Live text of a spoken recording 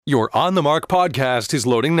Your On the Mark podcast is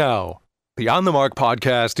loading now. The On the Mark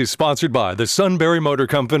podcast is sponsored by the Sunbury Motor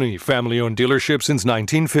Company, family-owned dealership since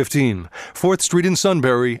 1915, 4th Street in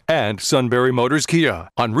Sunbury, and Sunbury Motors Kia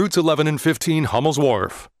on routes 11 and 15 Hummel's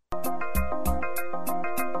Wharf.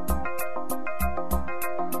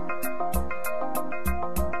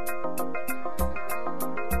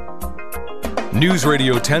 News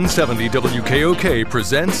Radio 1070 WKOK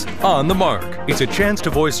presents On the Mark. It's a chance to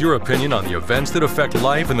voice your opinion on the events that affect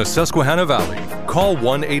life in the Susquehanna Valley. Call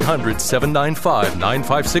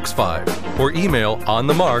 1-800-795-9565 or email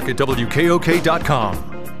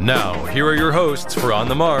onthemark@wkok.com. Now, here are your hosts for On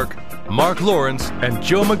the Mark, Mark Lawrence and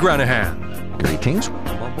Joe McGranahan. Greetings.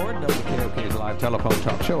 On board WKOK's live telephone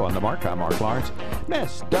talk show On the Mark. I'm Mark Lawrence.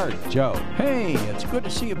 Mr. Joe. Hey, it's good to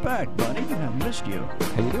see you back, buddy. I missed you.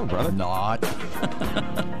 How you doing, brother? Not.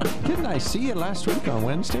 Didn't I see you last week on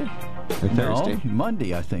Wednesday? Or Thursday? No,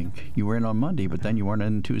 Monday, I think. You were in on Monday, but then you weren't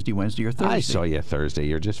in Tuesday, Wednesday, or Thursday. I saw you Thursday.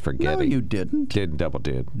 You're just forgetting. No, you didn't. Did Did not.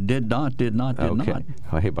 Okay. Not.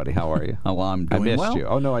 Oh, hey, buddy. How are you? Oh, well, I'm doing well. I missed you.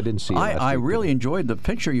 Oh, no, I didn't see you last I week. really enjoyed the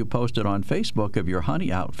picture you posted on Facebook of your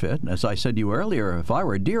honey outfit. As I said to you earlier, if I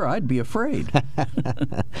were a deer, I'd be afraid.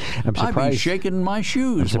 I'm surprised. I'd be shaking my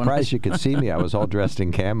shoes. I'm surprised you could see me. I was all dressed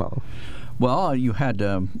in camo. Well, you had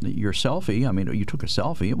your selfie. I mean, you took a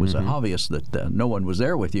selfie. It was obvious that no one was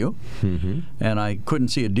there with you. And I couldn't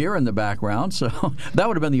see a deer in the background, so that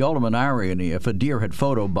would have been the ultimate irony if a deer had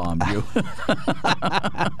photobombed you.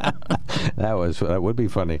 That would be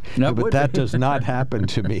funny. But that does not happen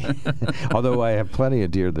to me. Although I have plenty of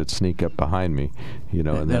deer that sneak up behind me, you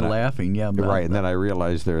know. And they're laughing, yeah. Right, and then I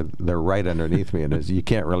realize they're right underneath me, and you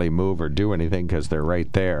can't really move or do anything because they're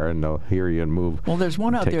right there, and they'll hear you and move. Well, there's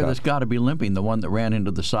one out there that's got to be limping, the one that ran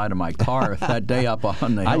into the side of my car that day up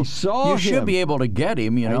on the hill. I saw him. You should be able to get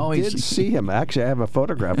him, you know. I did see him. Actually, I have a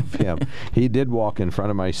photograph of him. He did walk in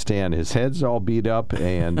front of my stand. His head's all beat up,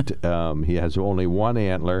 and he has only one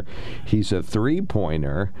antler. He's a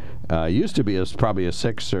three-pointer. Used to be probably a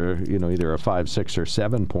 6 or, either a 5, 6, or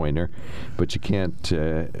 7-pointer, but you can't.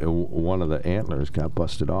 One of the antlers got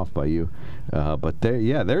busted off by you. But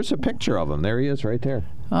there's a picture of him. There he is right there.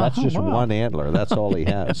 That's just one antler. That's all he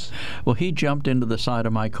has. Well, he jumped into the side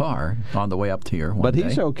of my car on the way up to here one day. But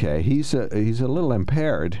he's okay. He's a little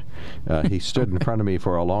impaired. He stood in front of me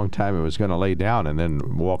for a long time and was going to lay down and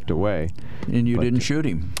then walked away. And you didn't shoot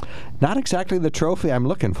him? Not exactly the trophy I'm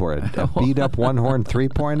looking for. A beat-up one-horn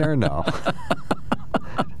three-pointer? No.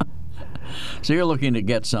 So you're looking to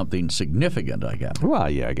get something significant, I guess. Well,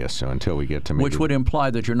 yeah, I guess so, until we get to maybe... Which would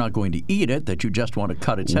imply that you're not going to eat it, that you just want to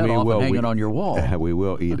cut its head off and hang it on your wall. We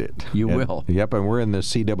will eat it. You will? Yep, and we're in the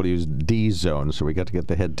CWD zone, so we got to get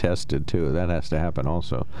the head tested, too. That has to happen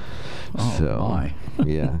also. Oh, my.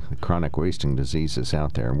 Yeah, chronic wasting disease is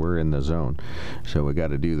out there, and we're in the zone, so we got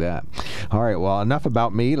to do that. All right, well, enough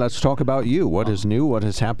about me. Let's talk about you. What is new? What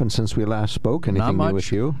has happened since we last spoke? Anything new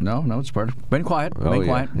with you? No, it's been quiet.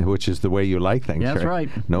 Quiet. Which is the way you like things. Yeah, that's right.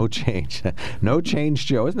 No change. No change,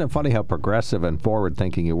 Joe. Isn't it funny how progressive and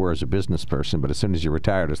forward-thinking you were as a business person, but as soon as you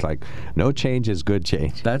retired, it's like, no change is good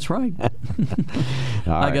change. That's right.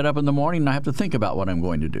 I get up in the morning and I have to think about what I'm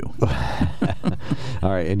going to do.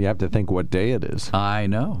 All right, and you have to think what day it is. I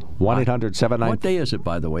know. 1-800-79... What day is it,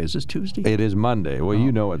 by the way? Is this Tuesday? It is Monday. Well,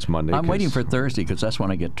 you know it's Monday. I'm waiting for Thursday because that's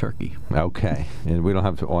when I get turkey. Okay. And we don't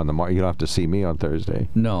have to, you don't have to see me on Thursday.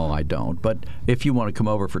 No, I don't. But if you want to come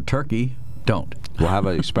over for turkey, don't. We'll have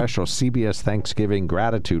a special CBS Thanksgiving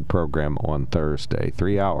gratitude program on Thursday,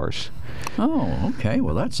 3 hours. Oh, okay.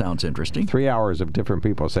 Well, that sounds interesting. 3 hours of different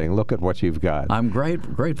people saying, look at what you've got. I'm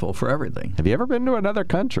grateful for everything. Have you ever been to another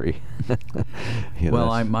country?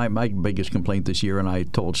 Well, my biggest complaint this year, and I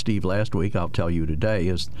told Steve last week, I'll tell you today,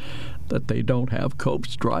 is that they don't have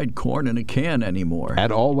Cope's dried corn in a can anymore.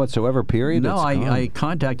 At all whatsoever, period? No, I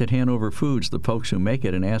contacted Hanover Foods, the folks who make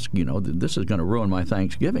it, and asked, this is going to ruin my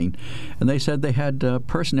Thanksgiving. And they said they had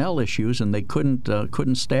personnel issues and they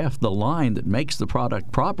couldn't staff the line that makes the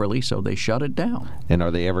product properly, so they shut it down. And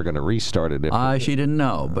are they ever going to restart it? She didn't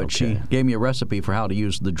know, but she gave me a recipe for how to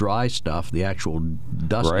use the dry stuff, the actual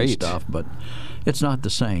dusty stuff, but it's not the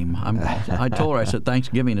same. I told her, I said,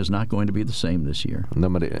 Thanksgiving is not going to be the same this year.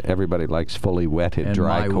 Everybody likes fully wetted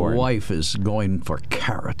dry corn. And my wife is going for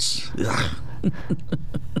carrots.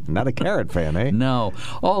 Not a carrot fan, eh? No.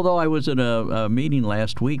 Although I was at a meeting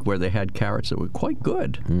last week where they had carrots that were quite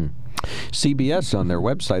good. CBS on their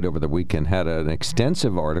website over the weekend had an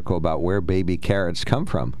extensive article about where baby carrots come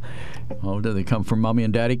from. Oh, do they come from Mommy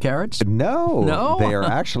and Daddy carrots? No. They are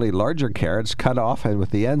actually larger carrots cut off and with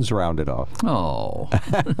the ends rounded off. Oh.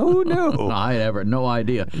 Who knew? I had no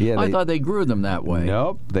idea. Yeah, I thought they grew them that way.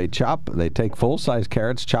 Nope. They take full-size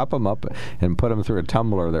carrots, chop them up, and put them through a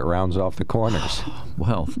tumbler that rounds off the corners.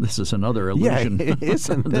 Well, this is another illusion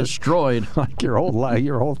isn't destroyed. Like your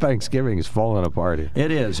whole Thanksgiving is falling apart here.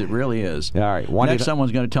 It is. It really is. All right. Next,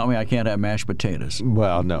 someone's going to tell me I can't have mashed potatoes.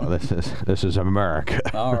 Well, no. This is America.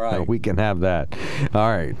 All right. We can have that. All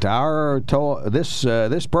right.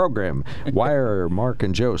 This program, why are Mark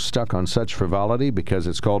and Joe stuck on such frivolity? Because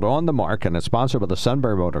it's called On the Mark, and it's sponsored by the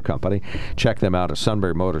Sunbury Motor Company. Check them out at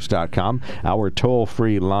sunburymotors.com. Our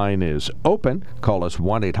toll-free line is open. Call us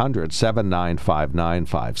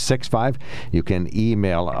 1-800-795-9565. You can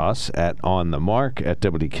email us at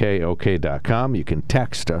onthemark@wkok.com. You can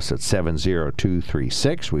text us at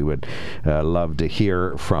 70236. We would love to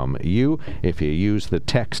hear from you. If you use the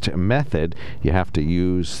text method, you have to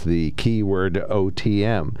use the keyword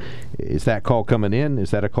OTM. Is that call coming in?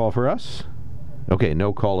 Is that a call for us? Okay,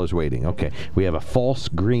 no call is waiting. Okay, we have a false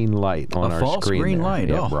green light on our screen. A false green light.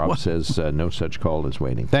 Yeah, Rob says no such call is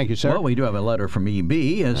waiting. Thank you, sir. Well, we do have a letter from EB.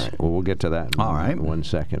 Right, well, we'll get to that. All right. In 1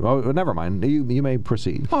 second. Oh, never mind. You may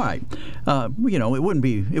proceed. All right. It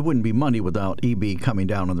wouldn't be Monday without EB coming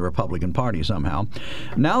down on the Republican Party somehow.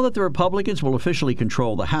 Now that the Republicans will officially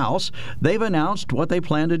control the House, they've announced what they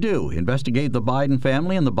plan to do: investigate the Biden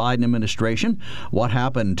family and the Biden administration, what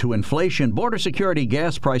happened to inflation, border security,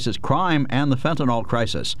 gas prices, crime, and the fentanyl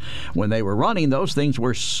crisis. When they were running, those things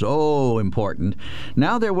were so important.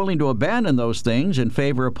 Now they're willing to abandon those things in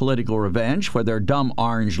favor of political revenge for their dumb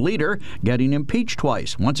orange leader getting impeached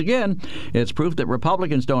twice. Once again, it's proof that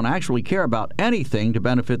Republicans don't actually care about anything to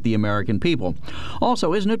benefit the American people.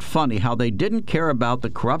 Also, isn't it funny how they didn't care about the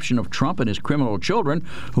corruption of Trump and his criminal children,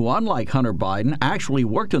 who, unlike Hunter Biden, actually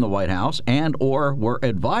worked in the White House and or were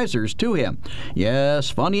advisors to him? Yes,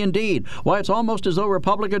 funny indeed. Why, it's almost as though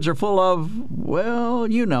Republicans are full of, well,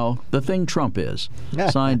 the thing Trump is.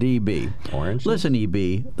 Signed EB. Orange. Listen,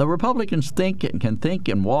 EB, the Republicans can think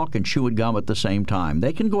and walk and chew gum at the same time.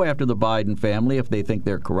 They can go after the Biden family if they think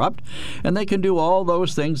they're corrupt, and they can do all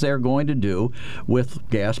those things they're going to do with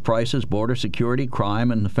gas prices, border security,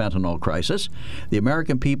 crime, and the fentanyl crisis. The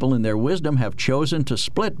American people, in their wisdom, have chosen to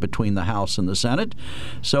split between the House and the Senate,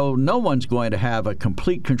 so no one's going to have a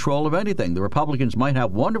complete control of anything. The Republicans might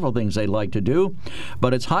have wonderful things they'd like to do,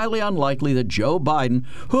 but it's highly unlikely that Joe Biden,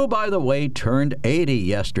 who, by the way, turned 80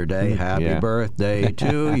 yesterday. Happy birthday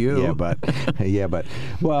to you.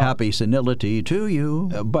 Well, happy senility to you.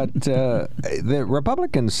 But the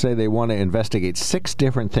Republicans say they want to investigate 6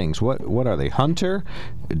 different things. What are they? Hunter,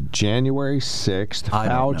 January 6th,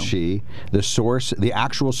 Fauci, the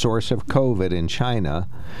actual source of COVID in China.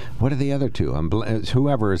 What are the other 2?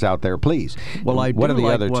 Whoever is out there, please. Well, what are the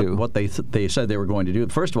other 2? What they said they were going to do.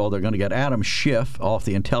 First of all, they're going to get Adam Schiff off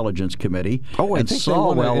the Intelligence Committee. Oh, I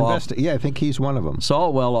think I think he's one of them.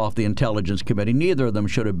 Falwell off the Intelligence Committee. Neither of them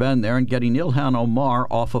should have been there, and getting Ilhan Omar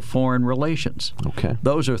off of Foreign Relations. Okay.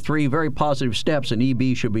 Those are 3 very positive steps, and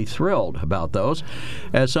EB should be thrilled about those.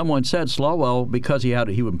 As someone said, Falwell, because he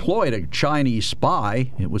employed a Chinese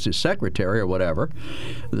spy, it was his secretary or whatever,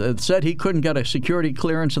 said he couldn't get a security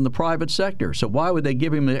clearance in the private sector. So why would they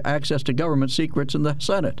give him access to government secrets in the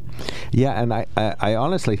Senate? Yeah, and I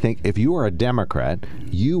honestly think if you are a Democrat,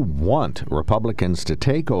 you want Republicans to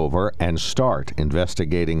take over and start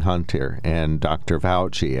investigating Hunter and Dr.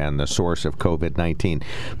 Fauci and the source of COVID-19,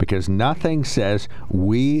 because nothing says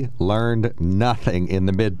we learned nothing in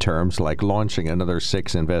the midterms like launching another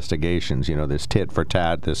 6 investigations. This tit for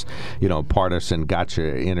tat, this partisan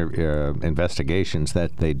gotcha investigations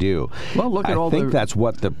that they do. Well, look at I think that's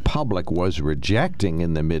what the public was rejecting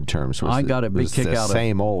in the midterms. I got a big kick out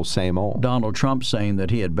of same old. Donald Trump saying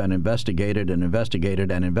that he had been investigated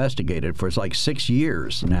for like 6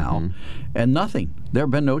 years now, and nothing. There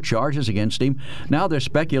have been no charges against him. Now they're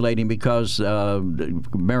speculating because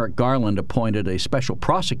Merrick Garland appointed a special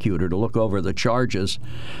prosecutor to look over the charges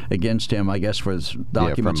against him, I guess, for his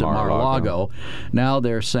documents at Mar-a-Lago. Now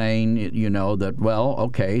they're saying, that, well,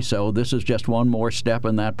 okay, so this is just one more step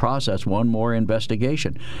in that process, one more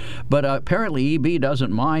investigation. But apparently EB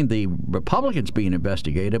doesn't mind the Republicans being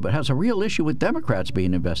investigated, but has a real issue with Democrats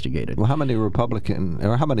being investigated. Well, how many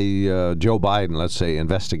Joe Biden, let's say,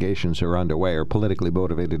 investigations are underway, or politically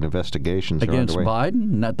motivated investigations against are underway.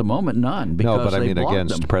 Biden? At the moment, none. No, Because but I they mean blocked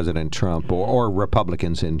against them. President Trump or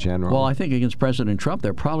Republicans in general. Well, I think against President Trump,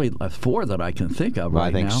 there are probably 4 that I can think of Well, right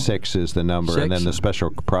I think now. 6 is the number, and then 6? the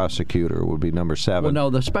special prosecutor would be number 7. Well, no,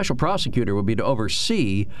 the special prosecutor would be to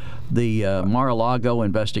oversee the Mar-a-Lago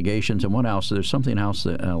investigations and what else? There's something else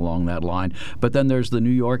along that line. But then there's the New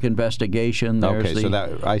York investigation. There's Okay, the so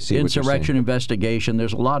that I see what you're insurrection saying. investigation.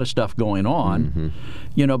 There's a lot of stuff going on.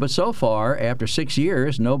 But so far, after 6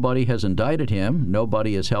 years, nobody has indicted him.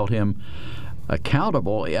 Nobody has held him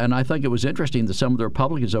accountable. And I think it was interesting that some of the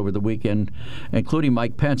Republicans over the weekend, including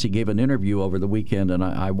Mike Pence, he gave an interview over the weekend, and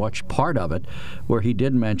I watched part of it, where he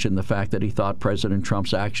did mention the fact that he thought President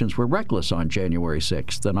Trump's actions were reckless on January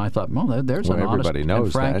 6th. And I thought, well, there's an honest everybody knows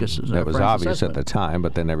and frank that was frank obvious assessment. at the time,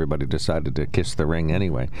 but then everybody decided to kiss the ring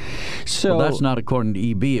anyway. So Well, that's not according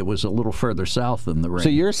to EB. It was a little further south than the ring. So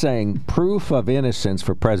you're saying proof of innocence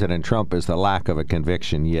for President Trump is the lack of a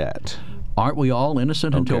conviction yet? Aren't we all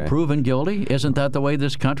innocent until Okay. proven guilty? Isn't that the way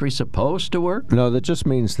this country's supposed to work? No, that just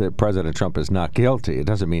means that President Trump is not guilty. It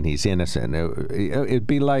doesn't mean he's innocent. It'd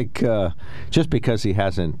be like, just because he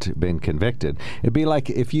hasn't been convicted, it'd be like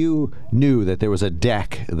if you knew that there was a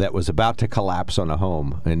deck that was about to collapse on a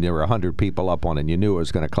home and there were 100 people up on it and you knew it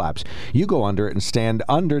was going to collapse. You go under it and stand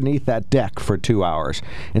underneath that deck for 2 hours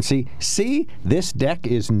and see, this deck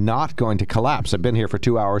is not going to collapse. I've been here for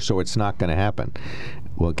 2 hours, so it's not going to happen.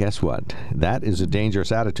 Well, guess what? That is a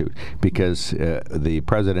dangerous attitude because the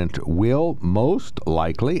president will most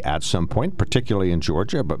likely at some point, particularly in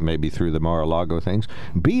Georgia, but maybe through the Mar-a-Lago things,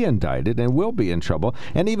 be indicted and will be in trouble.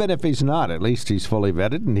 And even if he's not, at least he's fully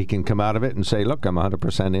vetted and he can come out of it and say, look, I'm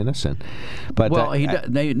 100% innocent. But Well,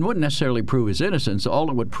 they wouldn't necessarily prove his innocence.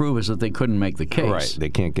 All it would prove is that they couldn't make the case. Right. They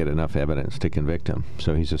can't get enough evidence to convict him.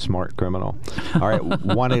 So he's a smart criminal. All right.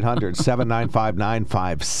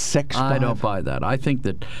 1-800-795-9565. I don't buy that. I think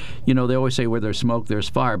that, they always say where there's smoke, there's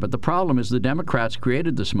fire. But the problem is the Democrats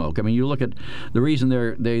created the smoke. I mean, you look at the reason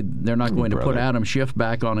they're not going to put Adam Schiff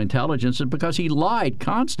back on intelligence is because he lied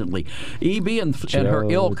constantly. EB and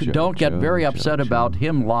her ilk don't get very upset about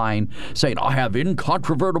him lying, saying, I have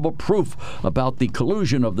incontrovertible proof about the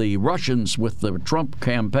collusion of the Russians with the Trump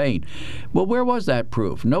campaign. Well, where was that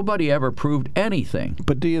proof? Nobody ever proved anything.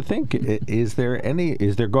 But do you think, is there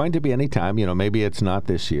going to be any time, maybe it's not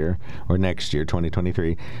this year or next year, 2023,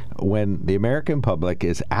 when the American public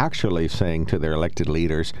is actually saying to their elected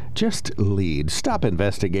leaders, just lead, stop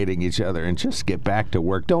investigating each other and just get back to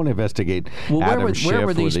work. Don't investigate Adam Schiff. Where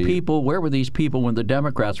were these people when the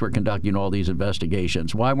Democrats were conducting all these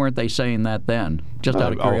investigations? Why weren't they saying that then? Just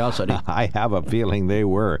out of curiosity. I have a feeling they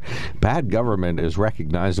were. Bad government is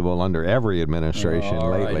recognizable under every administration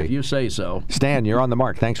All lately. right, if you say so. Stan, you're on the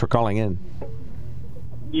mark. Thanks for calling in.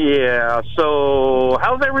 Yeah, so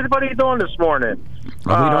how's everybody doing this morning?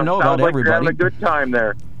 We don't know about sounds like everybody. You're having a good time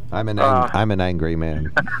there. I'm an angry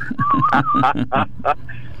man.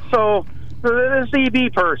 So this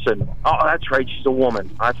EB person, oh, that's right, she's a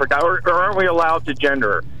woman. I forgot, or aren't we allowed to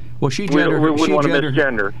gender her? Well, she gendered. We wouldn't want to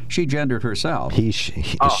misgender. She gendered herself. okay.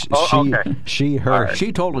 She, her. All right.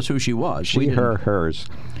 She told us who she was. She, her, hers.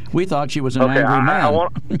 We thought she was an Okay, angry man.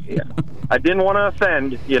 I didn't want to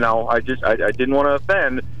offend, I didn't want to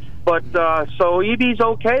offend. But so EB's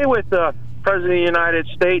okay with the President of the United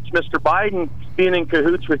States, Mr. Biden, being in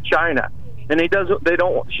cahoots with China. And she doesn't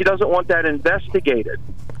want that investigated.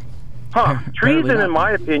 Treason, in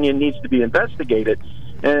my opinion, needs to be investigated.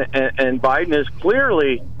 And Biden is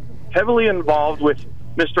clearly heavily involved with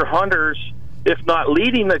Mr. Hunter's, if not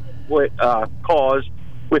leading the cause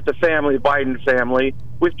with the Biden family,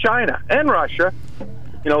 with China and Russia,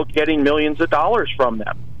 getting millions of dollars from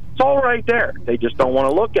them. It's all right there. They just don't want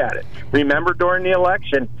to look at it. Remember during the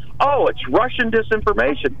election, it's Russian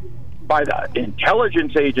disinformation. By the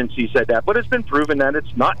intelligence agency said that, but it's been proven that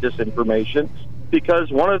it's not disinformation because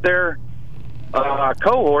one of their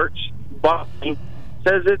cohorts, Bucky,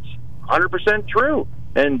 says it's 100% true.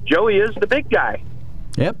 And Joey is the big guy.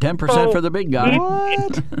 Yep, 10% for the big guy.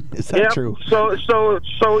 What? Is that true? So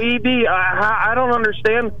EB, I don't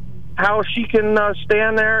understand how she can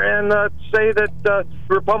stand there and say that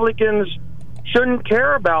Republicans shouldn't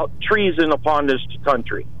care about treason upon this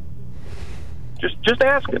country. Just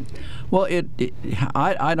ask him. Well,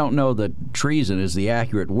 I don't know that treason is the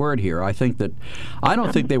accurate word here. I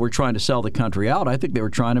don't think they were trying to sell the country out. I think they were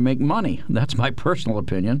trying to make money. That's my personal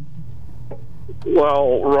opinion.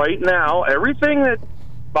 Well, right now, everything that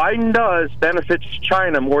Biden does benefits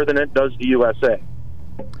China more than it does the USA.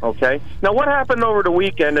 Okay? Now, what happened over the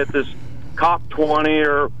weekend at this COP20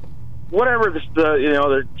 or whatever,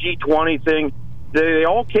 the G20 thing? they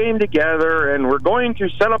all came together and we're going to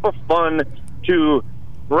set up a fund to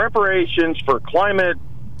reparations for climate,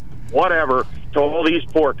 whatever, to all these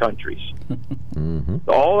poor countries. Mm-hmm.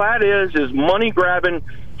 All that is money grabbing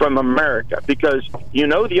from America, because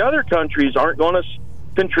the other countries aren't going to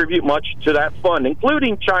contribute much to that fund,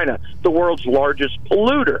 including China, the world's largest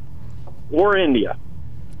polluter, or India.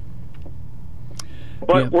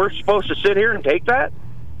 But we're supposed to sit here and take that?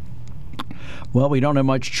 Well, we don't have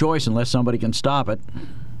much choice unless somebody can stop it.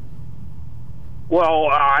 Well,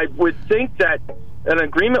 I would think that an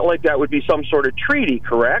agreement like that would be some sort of treaty,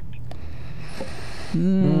 correct?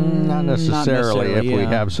 Not necessarily. If we yeah.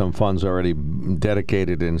 have some funds already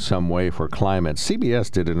dedicated in some way for climate. CBS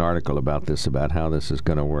did an article about this, about how this is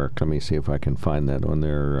going to work. Let me see if I can find that on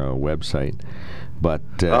their website. But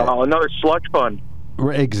another sludge fund.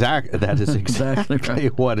 Exactly. That is exactly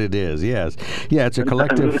right. what it is. Yes. Yeah, it's a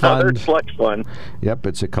collective Another fund. sludge fund. Yep,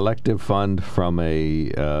 it's a collective fund from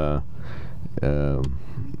a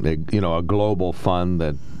global fund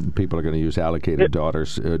that people are going to use allocated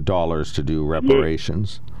dollars to do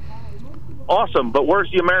reparations. Awesome, but where's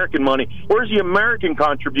the American money? Where's the American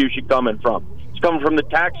contribution coming from? It's coming from the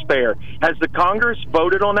taxpayer. Has the Congress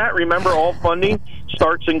voted on that? Remember, all funding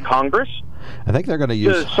starts in Congress. I think they're going to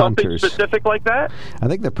use something Hunter's. specific like that? I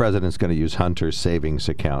think the president's going to use Hunter's savings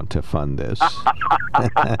account to fund this.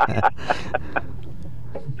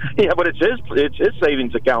 Yeah, but it's his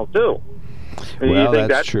savings account too. Well, you think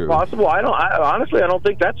that's true. Possible? Honestly, I don't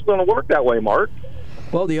think that's going to work that way, Mark.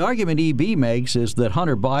 Well, the argument EB makes is that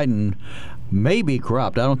Hunter Biden may be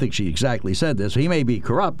corrupt. I don't think she exactly said this. He may be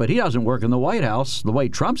corrupt, but he doesn't work in the White House the way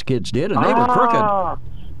Trump's kids did, and they were crooked.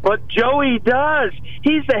 But Joey does.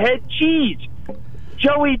 He's the head cheese.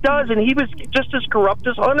 Joey does, and he was just as corrupt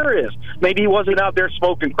as Hunter is. Maybe he wasn't out there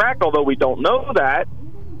smoking crack, although we don't know that.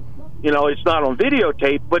 It's not on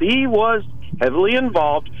videotape, but he was heavily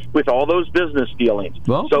involved with all those business dealings.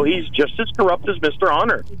 Well, so he's just as corrupt as Mr.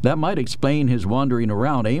 Hunter. That might explain his wandering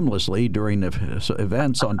around aimlessly during the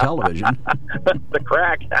events on television. The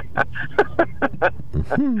crack.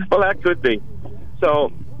 Well, that could be.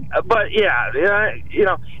 So, but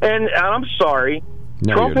and I'm sorry.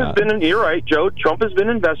 No, Trump you're has not. you're right, Joe. Trump has been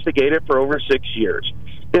investigated for over 6 years.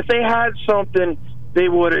 If they had something, they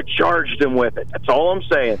would have charged him with it. That's all I'm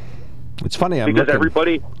saying. It's funny. Because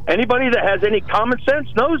anybody that has any common sense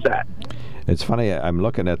knows that. It's funny. I'm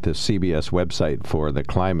looking at the CBS website for the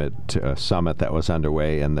climate summit that was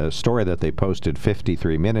underway, and the story that they posted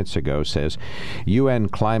 53 minutes ago says, UN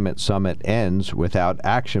climate summit ends without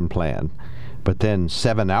action plan. But then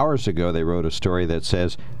 7 hours ago, they wrote a story that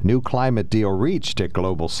says, new climate deal reached at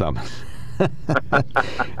global summit. Well,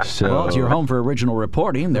 it's your home for original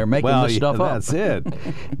reporting. They're making this stuff up. That's it.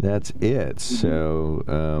 That's it. So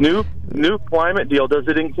new climate deal. Does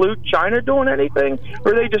it include China doing anything,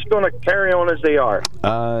 or are they just going to carry on as they are?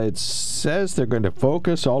 It says they're going to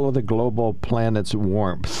focus all of the global planet's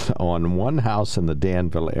warmth on one house in the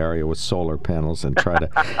Danville area with solar panels and try to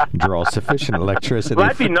draw sufficient electricity. Well,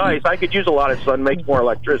 that'd be nice. I could use a lot of sun, make more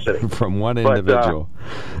electricity from one individual.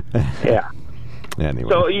 Yeah.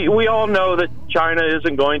 Anyway. So we all know that China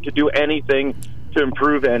isn't going to do anything to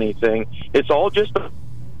improve anything. It's all just a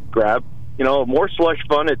grab. More slush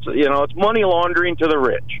fund. It's money laundering to the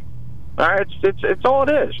rich. All right, it's all it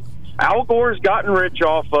is. Al Gore's gotten rich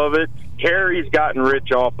off of it. Kerry's gotten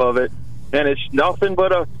rich off of it, and it's nothing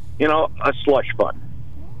but a slush fund.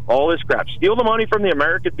 All this crap. Steal the money from the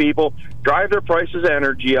American people, drive their prices of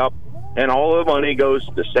energy up, and all the money goes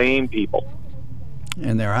to the same people.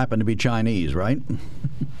 And there happen to be Chinese, right?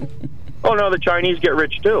 Oh, no, the Chinese get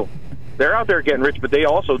rich, too. They're out there getting rich, but they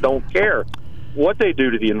also don't care what they do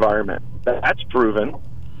to the environment. That's proven.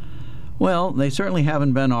 Well, they certainly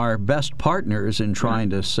haven't been our best partners in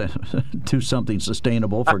trying to do something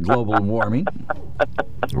sustainable for global warming.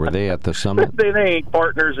 Were they at the summit? They ain't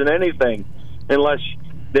partners in anything unless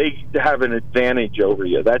they have an advantage over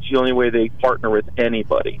you. That's the only way they partner with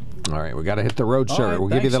anybody. All right, we got to hit the road, sir. Right, We'll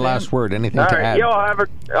give you the last word. Anything to add?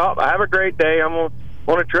 Have a great day. I'm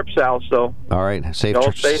on a trip south, so. All right, have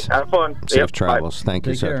fun. Safe travels. Bye. Thank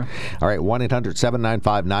you, sir. Care. All right,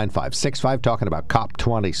 1-800-795-9565, talking about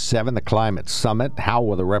COP27, the climate summit. How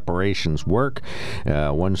will the reparations work?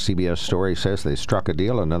 One CBS story says they struck a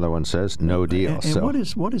deal. Another one says no deal. And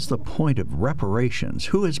what is the point of reparations?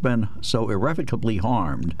 Who has been so irrevocably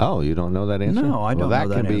harmed? Oh, you don't know that answer? No, I don't know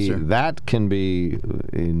that answer. That can be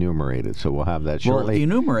enumerated, so we'll have that shortly. Well,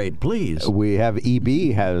 enumerate, please. We have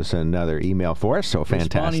EB has another email for us, so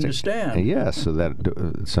fantastic. To Stan. Yes, so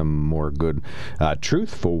that some more good,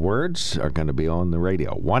 truthful words are going to be on the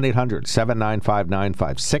radio.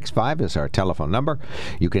 1-800-795-9565 is our telephone number.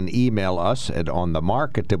 You can email us at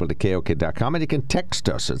onthemark@wkok.com, and you can text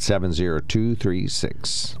us at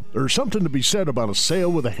 70236. There's something to be said about a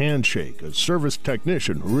sale with a handshake, a service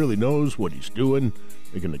technician who really knows what he's doing.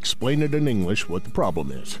 They can explain it in English what the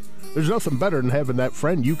problem is. There's nothing better than having that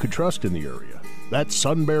friend you could trust in the area. That's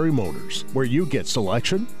Sunbury Motors, where you get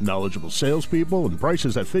selection, knowledgeable salespeople, and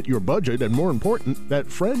prices that fit your budget, and more important, that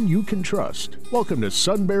friend you can trust. Welcome to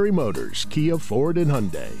Sunbury Motors, Kia, Ford, and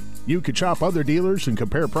Hyundai. You could shop other dealers and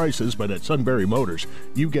compare prices, but at Sunbury Motors,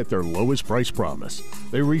 you get their lowest price promise.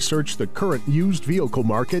 They research the current used vehicle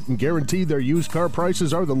market and guarantee their used car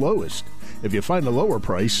prices are the lowest. If you find a lower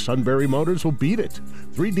price, Sunbury Motors will beat it.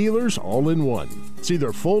 3 dealers all in one. See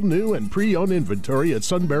their full new and pre-owned inventory at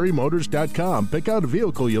sunburymotors.com. Pick out a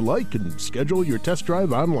vehicle you like and schedule your test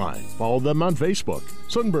drive online. Follow them on Facebook.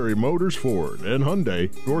 Sunbury Motors Ford and Hyundai,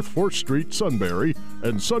 North 4th Street, Sunbury,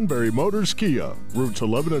 and Sunbury Motors Kia, routes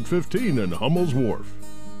 11 and 15 in Hummel's Wharf.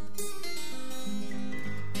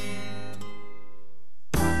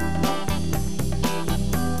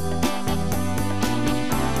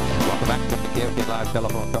 Welcome back to the KOK Live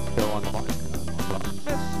Telephone Talk Show on the Mark.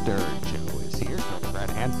 Mr. Joe is here, Joe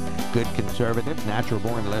Granahan, good conservative,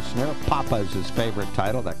 natural-born listener. Papa's his favorite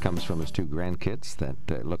title. That comes from his 2 grandkids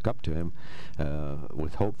that look up to him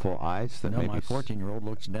with hopeful eyes. That No, my 14-year-old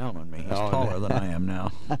looks down on me. He's taller than I am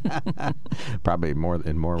now. Probably in more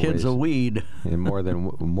ways. Kid's a weed. In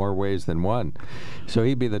more ways than one. So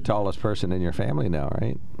he'd be the tallest person in your family now,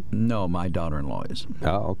 right? No, my daughter-in-law is.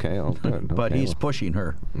 Oh, okay. Oh, good. But Okay, he's well, pushing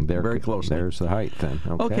her very closely. There's the height then.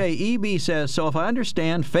 Okay, EB says, so if I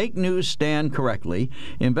understand fake news stand correctly,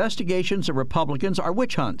 investigations of Republicans are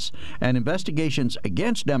witch hunts, and investigations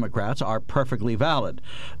against Democrats are perfectly valid.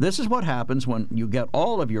 This is what happens when you get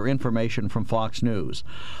all of your information from Fox News.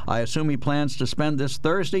 I assume he plans to spend this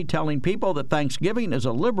Thursday telling people that Thanksgiving is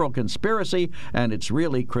a liberal conspiracy and it's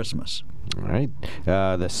really Christmas. All right.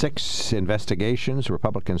 The 6 investigations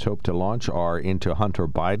Republicans hope to launch are into Hunter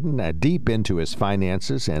Biden, deep into his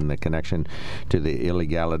finances and the connection to the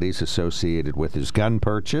illegalities associated with his gun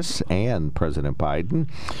purchase and President Biden.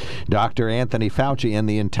 Dr. Anthony Fauci and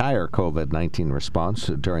the entire COVID-19 response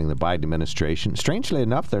during the Biden administration. Strangely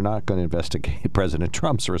enough, they're not going to investigate President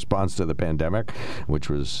Trump's response to the pandemic, which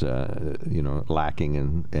was,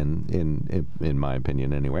 lacking in my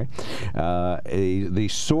opinion anyway. The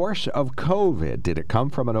source of COVID, did it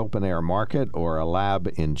come from an open-air market or a lab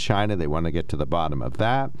in China? They want to get to the bottom of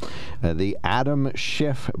that. The Adam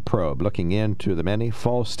Schiff probe, looking into the many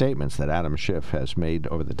false statements that Adam Schiff has made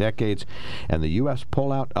over the decades, and the U.S.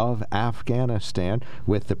 pullout of Afghanistan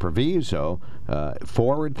with the proviso,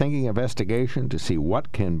 forward-thinking investigation to see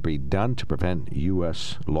what can be done to prevent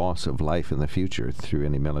U.S. loss of life in the future through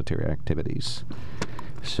any military activities.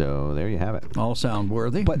 So there you have it. All sound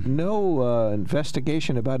worthy. But no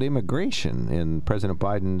investigation about immigration in President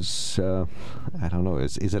Biden's, I don't know,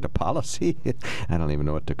 is it a policy? I don't even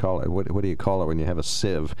know what to call it. What do you call it when you have a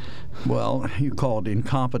sieve? Well, you call it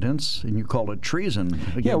incompetence, and you call it treason.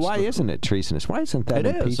 Yeah, why isn't it treasonous? Why isn't that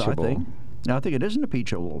impeachable? It is, I think it is an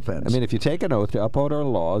impeachable offense. I mean, if you take an oath to uphold our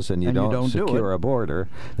laws and you don't secure a border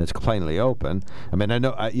that's plainly open, I mean, I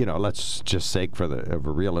know, let's just sake for a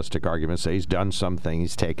realistic argument, say he's done something,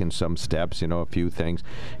 he's taken some steps, a few things.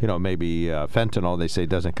 Maybe fentanyl, they say,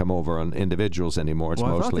 doesn't come over on individuals anymore. It's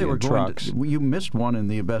mostly in trucks. You missed one in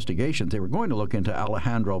the investigations. They were going to look into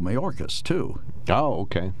Alejandro Mayorkas, too. Oh,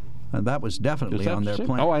 okay. And that was definitely on their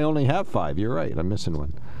plan. Oh, I only have 5. You're right. I'm missing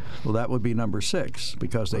one. Well, that would be number 6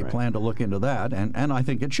 because they plan to look into that, and I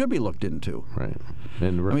think it should be looked into. Right.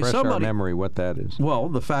 And refresh our memory what that is. Well,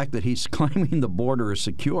 the fact that he's claiming the border is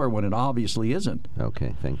secure when it obviously isn't.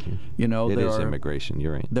 Okay, thank you. It is immigration.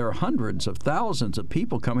 You're right. There are hundreds of thousands of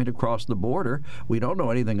people coming across the border. We don't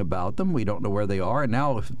know anything about them. We don't know where they are. And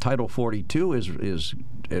now if Title 42 is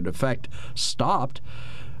in effect stopped,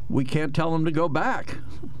 we can't tell them to go back.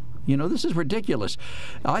 This is ridiculous.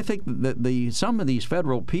 I think that some of these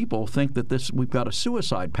federal people think that we've got a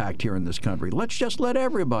suicide pact here in this country. Let's just let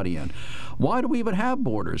everybody in. Why do we even have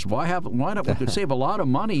borders? Why not? We could save a lot of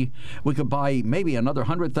money. We could buy maybe another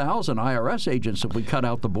 100,000 IRS agents if we cut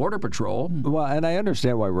out the Border Patrol. Well, and I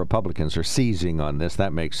understand why Republicans are seizing on this.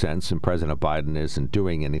 That makes sense. And President Biden isn't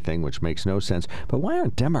doing anything, which makes no sense. But why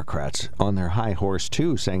aren't Democrats on their high horse,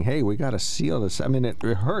 too, saying, hey, we got to seal this? I mean, it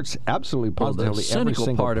hurts absolutely positively the cynical every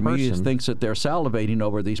single part person. Of me thinks that they're salivating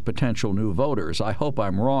over these potential new voters. I hope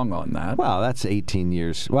I'm wrong on that. Well, that's 18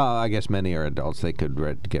 years. Well, I guess many are adults. They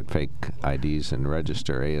could get fake IDs and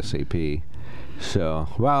register ASAP. So,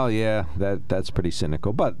 well, yeah, that's pretty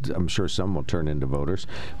cynical, but I'm sure some will turn into voters.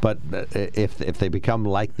 But if they become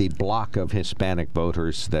like the block of Hispanic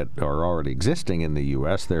voters that are already existing in the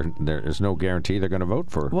U.S., there is no guarantee they're going to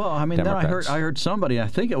vote for Democrats. Then I heard somebody, I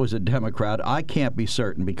think it was a Democrat, I can't be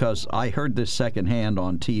certain because I heard this secondhand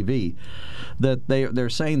on TV, that they're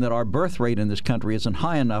saying that our birth rate in this country isn't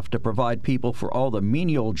high enough to provide people for all the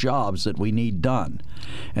menial jobs that we need done.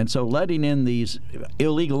 And so letting in these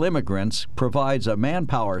illegal immigrants provides a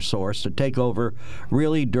manpower source to take over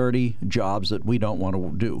really dirty jobs that we don't want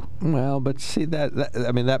to do. Well, but see,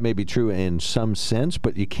 that may be true in some sense,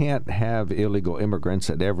 but you can't have illegal immigrants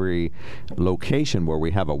at every location where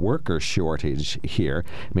we have a worker shortage here.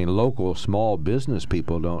 I mean, local small business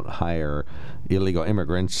people don't hire illegal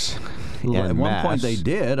immigrants At one point they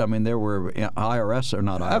did. I mean, there were IRS, or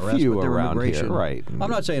not IRS, a few but there around were immigration. Here, right. I'm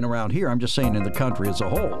not saying around here. I'm just saying in the country as a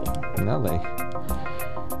whole. Well,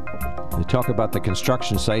 they talk about the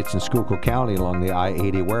construction sites in Schuylkill County along the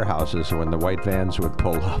I-80 warehouses when the white vans would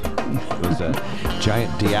pull up. It was a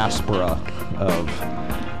giant diaspora of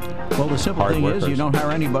Well, the simple thing workers. is you don't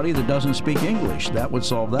hire anybody that doesn't speak English. That would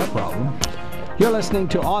solve that problem. You're listening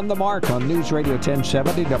to On the Mark on News Radio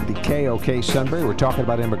 1070 WKOK Sunbury. We're talking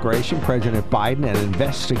about immigration, President Biden, and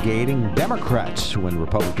investigating Democrats when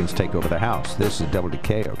Republicans take over the House. This is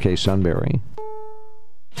WKOK Sunbury.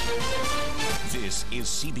 This is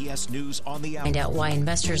CBS News on the Hour. Find out why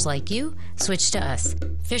investors like you switch to us.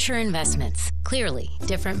 Fisher Investments. Clearly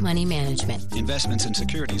different money management. Investments in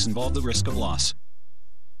securities involve the risk of loss.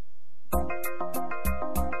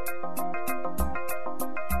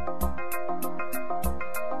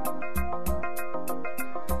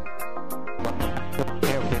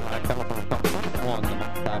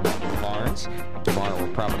 Tomorrow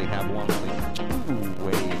we'll probably have one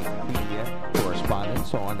two-way media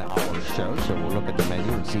correspondence on our show, so we'll look at the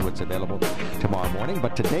menu and see what's available tomorrow morning.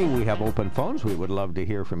 But today we have open phones. We would love to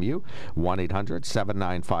hear from you.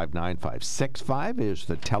 1-800-795-9565 is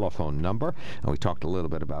the telephone number. And we talked a little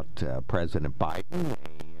bit about President Biden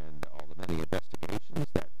and all the many investigations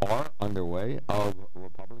that are underway of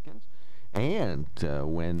Republicans. And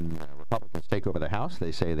when Republicans take over the House,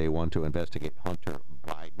 they say they want to investigate Hunter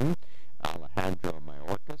Biden, Alejandro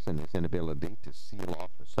Mayorkas, and his inability to seal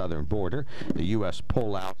off the southern border, the U.S.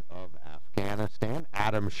 pullout of Afghanistan,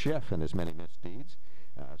 Adam Schiff and his many misdeeds,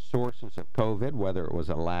 sources of COVID, whether it was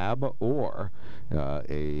a lab or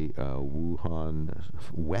a Wuhan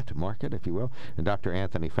wet market, if you will, and Dr.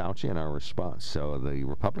 Anthony Fauci and our response. So the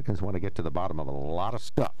Republicans want to get to the bottom of a lot of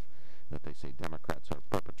stuff that they say Democrats are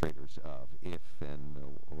perpetrators of if and,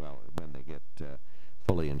 when they get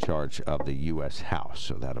fully in charge of the U.S. House.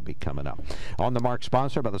 So that'll be coming up. On the Mark,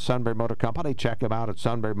 sponsored by the Sunbury Motor Company. Check them out at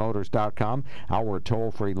sunburymotors.com. Our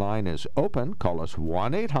toll-free line is open. Call us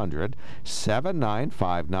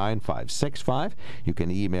 1-800-795-9565. You can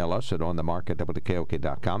email us at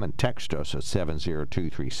onthemark@wkok.com and text us at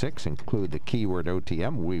 70236. Include the keyword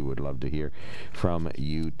OTM. We would love to hear from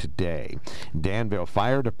you today. Danville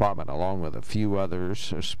Fire Department, along with a few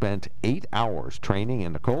others, spent 8 hours training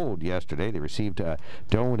in the cold yesterday. They received a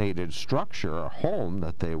donated structure, a home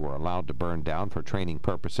that they were allowed to burn down for training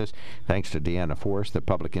purposes. Thanks to Deanna Forrest, the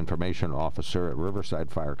Public Information Officer at Riverside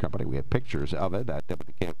Fire Company. We have pictures of it at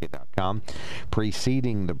WKOK.com.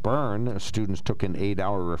 Preceding the burn, students took an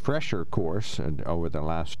 8-hour refresher course over the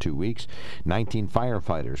last 2 weeks. 19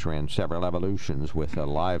 firefighters ran several evolutions with a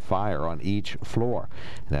live fire on each floor.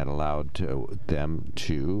 That allowed them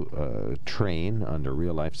to train under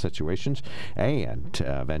real-life situations, and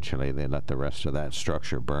eventually they let the rest of that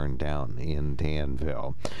structure burned down in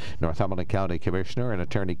Danville. Northumberland County Commissioner and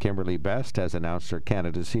Attorney Kimberly Best has announced her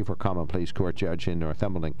candidacy for Common Pleas Court Judge in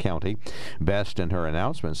Northumberland County. Best, in her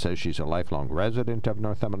announcement, says she's a lifelong resident of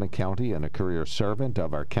Northumberland County and a career servant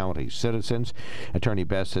of our county's citizens. Attorney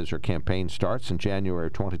Best says her campaign starts in January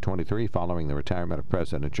of 2023 following the retirement of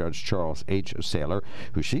President Judge Charles H. Saylor,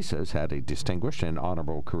 who she says had a distinguished and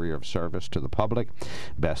honorable career of service to the public.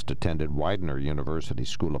 Best attended Widener University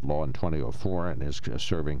School of Law in 2004 and is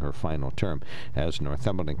serving her final term as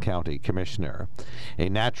Northumberland County Commissioner. A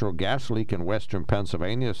natural gas leak in western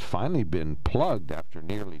Pennsylvania has finally been plugged after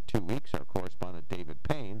nearly 2 weeks. Our correspondent David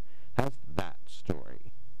Payne has that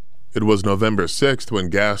story. It was November 6th when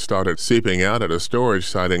gas started seeping out at a storage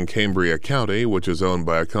site in Cambria County, which is owned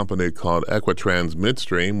by a company called Equitrans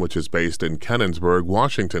Midstream, which is based in Canonsburg,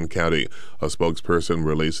 Washington County. A spokesperson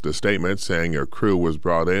released a statement saying a crew was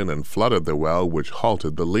brought in and flooded the well, which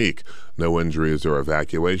halted the leak. No injuries or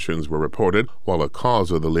evacuations were reported, while the cause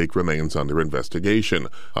of the leak remains under investigation.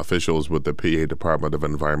 Officials with the PA Department of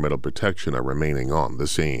Environmental Protection are remaining on the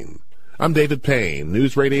scene. I'm David Payne,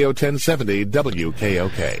 News Radio 1070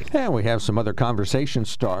 WKOK. And we have some other conversation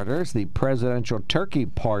starters. The presidential turkey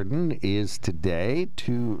pardon is today.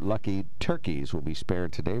 2 lucky turkeys will be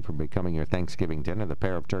spared today from becoming your Thanksgiving dinner. The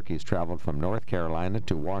pair of turkeys traveled from North Carolina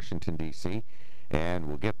to Washington, D.C., and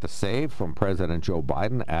we'll get the save from President Joe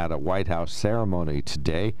Biden at a White House ceremony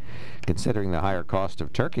today. Considering the higher cost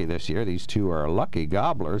of turkey this year, these 2 are lucky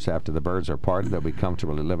gobblers. After the birds are pardoned, they'll be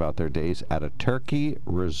comfortably live out their days at a turkey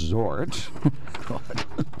resort.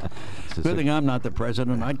 Good thing I'm not the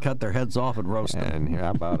president. I'd cut their heads off and roast them. And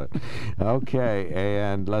how about it? Okay,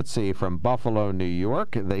 and let's see. From Buffalo, New York,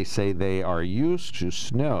 they say they are used to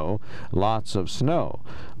snow, lots of snow.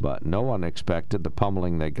 But no one expected the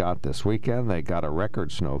pummeling they got this weekend. They got a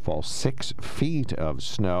record snowfall, 6 feet of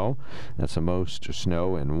snow. That's the most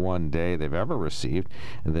snow in one day they've ever received.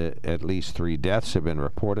 At least 3 deaths have been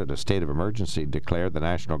reported. A state of emergency declared. The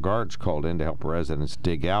National Guard's called in to help residents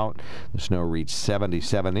dig out. The snow reached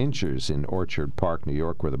 77 inches in Orchard Park, New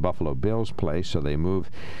York, where the Buffalo Bills play. So they moved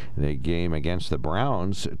the game against the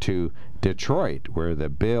Browns to Detroit, where the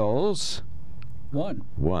Bills won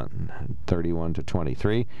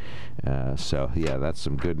 31-23. So yeah, that's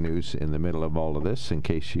some good news in the middle of all of this, in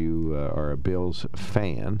case you are a Bills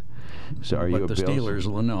fan. So are you a Bills? Steelers?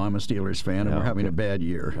 Well, no, I'm a Steelers fan, and we're having a bad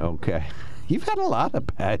year. Okay. You've had a lot of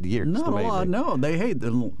bad years. Not a lot. No,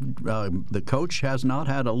 the coach has not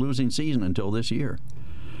had a losing season until this year.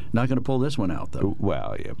 Not going to pull this one out, though.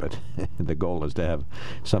 Well, yeah, but the goal is to have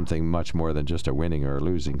something much more than just a winning or a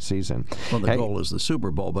losing season. Well, the goal is the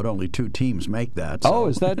Super Bowl, but only 2 teams make that. So. Oh,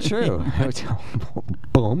 is that true?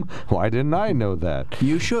 Boom. Why didn't I know that?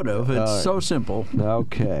 You should have. It's so simple.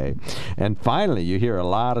 Okay. And finally, you hear a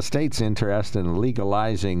lot of states interested in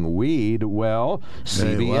legalizing weed. Well,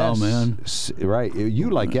 CBS. Hey, well, man. Right. You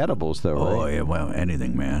like edibles, though, right? Oh, yeah, well,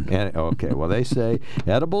 anything, man. Okay. Well, they say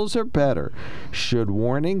edibles are better. Should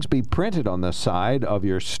warnings be printed on the side of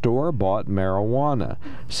your store-bought marijuana?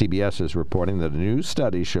 CBS is reporting that a new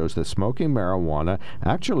study shows that smoking marijuana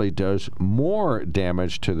actually does more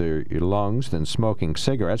damage to the lungs than smoking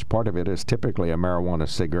cigarettes. Part of it is typically a marijuana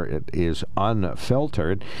cigarette. It is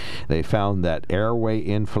unfiltered. They found that airway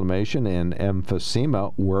inflammation and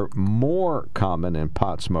emphysema were more common in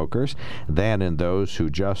pot smokers than in those who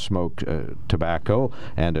just smoke tobacco,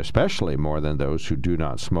 and especially more than those who do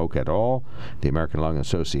not smoke at all. The American Lung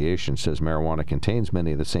Association says marijuana contains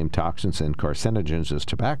many of the same toxins and carcinogens as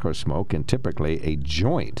tobacco smoke, and typically a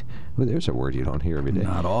joint, well, there's a word you don't hear every day.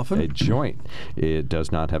 Not often. A joint. It does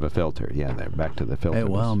not have a filter. Yeah, they're back to the filter. Hey,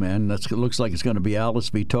 well, man, it looks like it's going to be Alice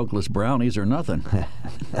v. Tokeless brownies or nothing.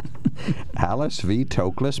 Alice v.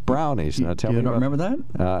 Tokeless brownies. Now, tell me. You don't remember that?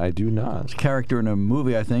 I do not. It's a character in a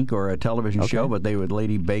movie, I think, or a television show, but they would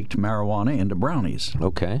lady baked marijuana into brownies.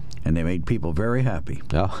 Okay. And they made people very happy.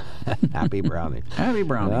 Oh, happy brownies. Happy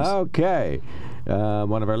brownies. Okay.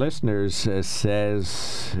 One of our listeners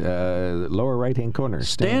says, lower right-hand corner.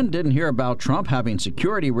 Stan didn't hear about Trump having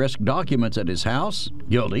security risk documents at his house.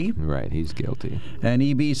 Guilty. Right, he's guilty. And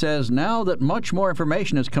EB says, now that much more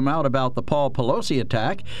information has come out about the Paul Pelosi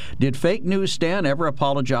attack, did fake news Stan ever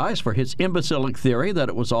apologize for his imbecilic theory that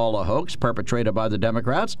it was all a hoax perpetrated by the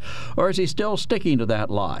Democrats, or is he still sticking to that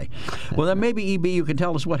lie? Well, then maybe, EB, you can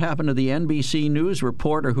tell us what happened to the NBC News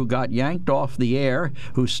reporter who got yanked off the air,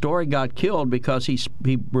 whose story got killed because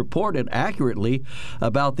he reported accurately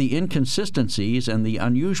about the inconsistencies and the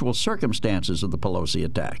unusual circumstances of the Pelosi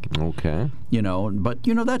attack. Okay. But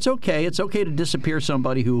that's okay. It's okay to disappear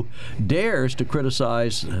somebody who dares to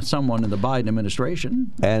criticize someone in the Biden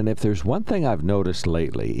administration. And if there's one thing I've noticed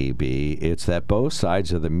lately, EB, it's that both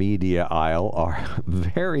sides of the media aisle are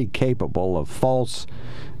very capable of false,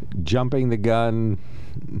 jumping the gun,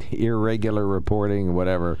 irregular reporting,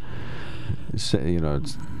 whatever.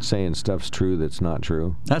 Saying stuff's true that's not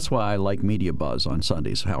true. That's why I like Media Buzz on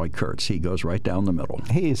Sundays. Howie Kurtz, he goes right down the middle.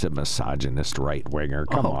 He's a misogynist right-winger.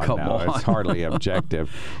 Come on. It's hardly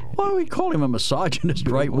objective. Why do we call him a misogynist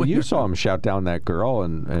right-winger? Well, you saw him shout down that girl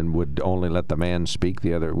and would only let the man speak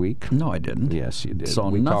the other week. No, I didn't. Yes, you did.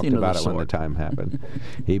 We talked about it when the time happened.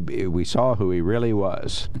 We saw who he really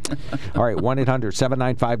was. All right,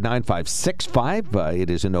 1-800-795-9565. It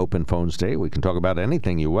is an open phones day. We can talk about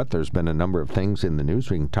anything you want. There's been a number of things in the news.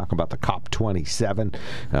 We can talk about the COP27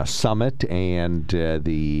 summit and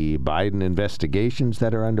the Biden investigations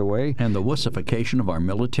that are underway. And the wussification of our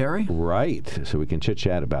military. Right. So we can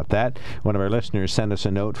chit-chat about that. One of our listeners sent us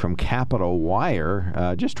a note from Capitol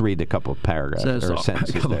Wire. Just read a couple of paragraphs or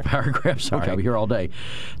sentences a couple of paragraphs. Sorry, I'll be here all day.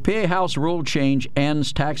 PA House rule change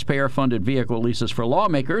ends taxpayer-funded vehicle leases for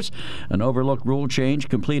lawmakers. An overlooked rule change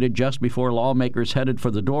completed just before lawmakers headed for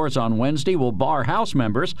the doors on Wednesday will bar House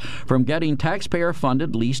members from from getting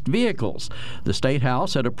taxpayer-funded leased vehicles. The State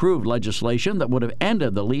House had approved legislation that would have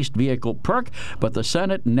ended the leased vehicle perk, but the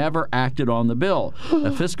Senate never acted on the bill.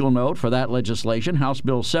 A fiscal note for that legislation, House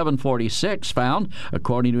Bill 746, found,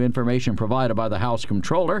 according to information provided by the House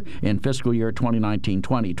Comptroller, in fiscal year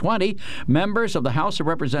 2019-2020, members of the House of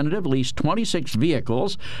Representatives leased 26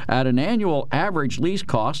 vehicles at an annual average lease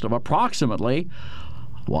cost of approximately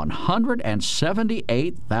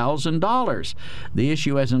 $178,000. The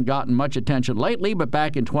issue hasn't gotten much attention lately, but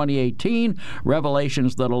back in 2018,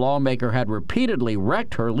 revelations that a lawmaker had repeatedly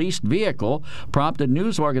wrecked her leased vehicle prompted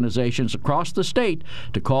news organizations across the state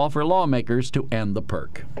to call for lawmakers to end the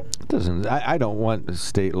perk. I don't want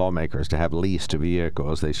state lawmakers to have leased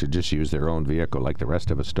vehicles. They should just use their own vehicle like the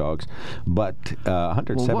rest of us dogs. But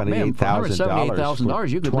 $178,000,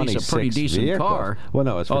 you could lease a pretty decent car. Well,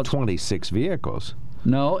 no, it's for 26 vehicles.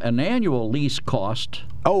 No, an annual lease cost.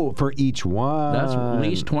 Oh, for each one. That's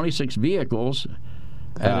lease 26 vehicles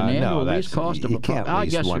at an annual lease cost of you can't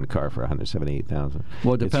lease one car for $178,000.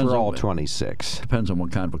 Well, it depends. It's for all 26. Depends on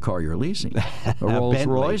what kind of a car you're leasing. A Rolls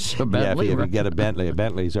Royce, a Bentley. Yeah, if you get a Bentley,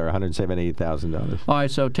 Bentleys are $178,000. All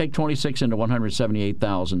right, so take 26 into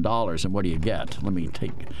 $178,000, and what do you get? Let me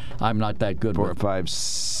take. I'm not that good. 4, 5,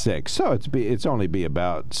 6. So it's only be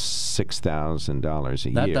about $6,000 a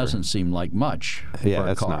year. That doesn't seem like much. Yeah, for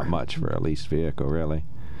that's a car. not much for a leased vehicle, really.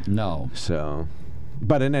 No. So.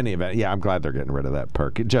 But in any event, yeah, I'm glad they're getting rid of that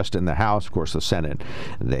perk. Just in the House, of course, the Senate,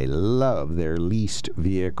 they love their leased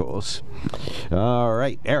vehicles. All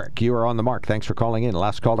right, Eric, you are on the mark. Thanks for calling in.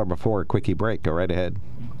 Last caller before a quickie break. Go right ahead.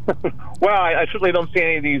 Well, I certainly don't see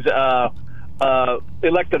any of these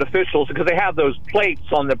elected officials because they have those plates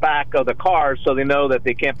on the back of the cars so they know that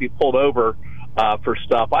they can't be pulled over for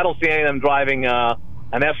stuff. I don't see any of them driving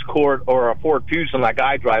an Escort or a Ford Fusion like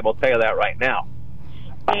I drive. I'll tell you that right now.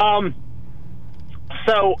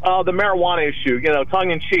 So the marijuana issue,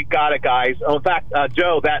 tongue-in-cheek, got it, guys. In fact,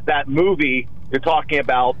 Joe, that movie you're talking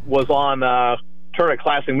about was on Turner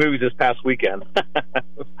Classic Movies this past weekend.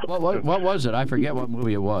 What was it? I forget what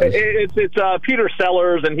movie it was. It's Peter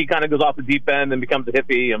Sellers, and he kind of goes off the deep end and becomes a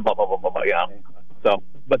hippie and blah, blah, blah, blah, blah, yeah. So,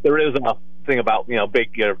 but there is a thing about,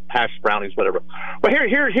 big hash brownies, whatever. But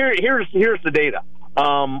here's the data.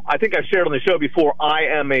 I think I've shared on the show before, I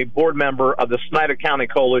am a board member of the Snyder County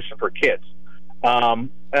Coalition for Kids.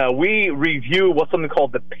 We review what's something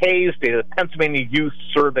called the PAYS data, the Pennsylvania Youth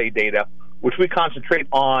Survey data, which we concentrate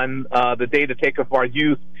on the data taken from our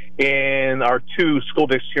youth in our 2 school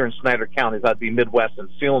districts here in Snyder County. That'd be Midwest and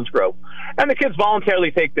Selinsgrove. And the kids voluntarily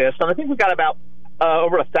take this, and I think we've got about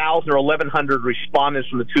over 1,000 or 1,100 respondents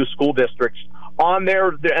from the 2 school districts on their,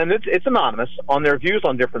 and it's anonymous, on their views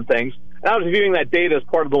on different things. And I was reviewing that data as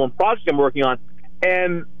part of the one project I'm working on,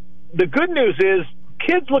 and the good news is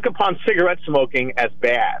kids look upon cigarette smoking as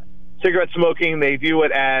bad. Cigarette smoking, they view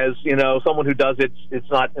it as, someone who does it, it's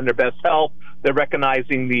not in their best health. They're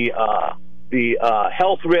recognizing the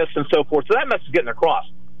health risks and so forth. So that message is getting across.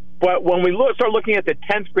 But when we start looking at the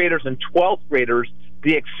 10th graders and 12th graders,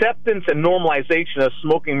 the acceptance and normalization of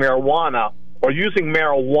smoking marijuana or using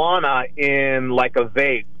marijuana in like a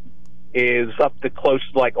vape is up to close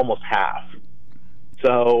to like almost half.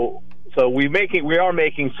 So we are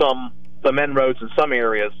making some inroads in some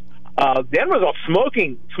areas. The inroads of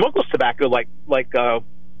smokeless tobacco, like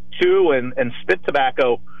chew and spit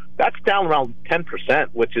tobacco, that's down around 10%,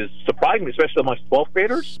 which is surprising, especially amongst 12th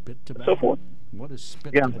graders. Spit tobacco. So forth. What is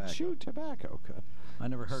spit tobacco? Chew tobacco. I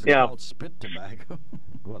never heard it called spit tobacco.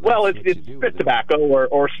 Well, it's spit tobacco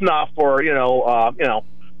or snuff or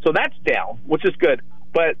so that's down, which is good.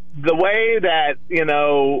 But the way that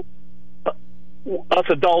us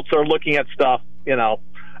adults are looking at stuff,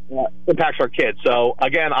 impacts our kids. So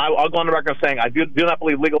again, I'll go on the record saying I do not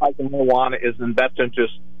believe legalizing marijuana is in best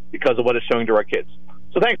interest because of what it's showing to our kids.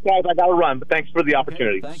 So thanks, guys. I got to run, but thanks for the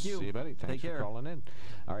opportunity. Okay, thank you. See you, buddy. Thanks Take care. for calling in.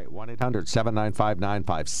 All right,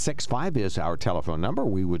 1-800-795-9565 is our telephone number.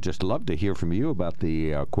 We would just love to hear from you about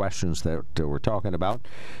the questions that we're talking about.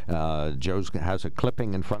 Joe has a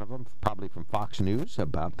clipping in front of him, probably from Fox News,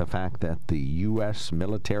 about the fact that the U.S.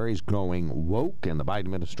 military is growing woke, and the Biden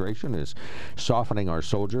administration is softening our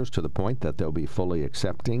soldiers to the point that they'll be fully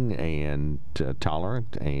accepting and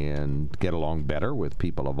tolerant and get along better with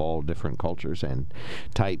people of all different cultures and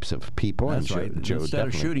types of people. That's and right. Joe Instead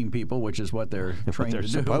of shooting people, which is what they're trained to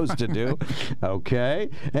do. supposed to do. Okay.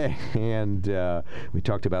 And we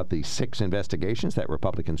talked about the 6 investigations that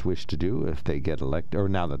Republicans wish to do if they get elected, or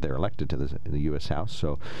now that they're elected to the U.S. House.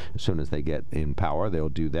 So as soon as they get in power, they'll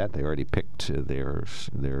do that. They already picked their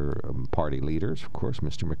party leaders, of course,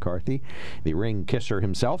 Mr. McCarthy. The ring kisser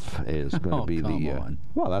himself is going to be the...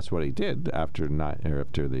 well, that's what he did after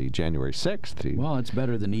the January 6th. Well, it's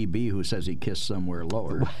better than E.B., who says he kissed somewhere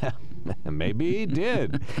lower. Maybe he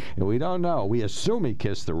did. We don't know. We assume he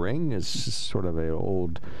kissed the ring. It's sort of an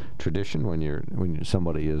old tradition when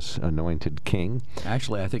somebody is anointed king.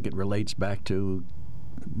 Actually, I think it relates back to...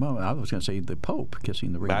 Well, I was going to say the Pope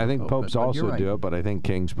kissing the ring. I think popes also do it, but I think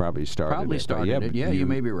kings probably started it. Yeah, you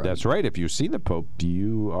may be right. That's right. If you see the Pope,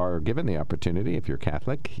 you are given the opportunity, if you're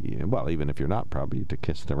Catholic, well, even if you're not, probably, to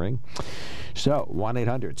kiss the ring. So,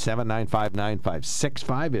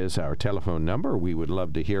 1-800-795-9565 is our telephone number. We would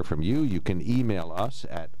love to hear from you. You can email us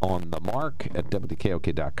at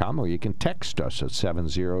onthemark@wkok.com, or you can text us at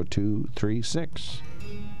 70236.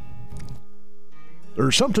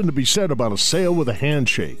 There's something to be said about a sale with a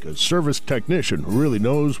handshake, a service technician who really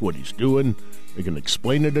knows what he's doing. They can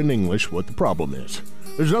explain it in English what the problem is.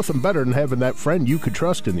 There's nothing better than having that friend you could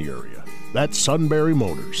trust in the area. That's Sunbury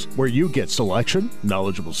Motors, where you get selection,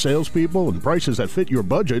 knowledgeable salespeople, and prices that fit your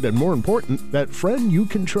budget, and more important, that friend you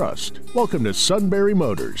can trust. Welcome to Sunbury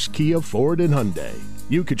Motors, Kia, Ford, and Hyundai.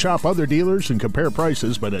 You could shop other dealers and compare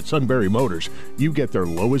prices, but at Sunbury Motors, you get their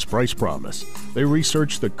lowest price promise. They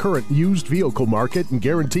research the current used vehicle market and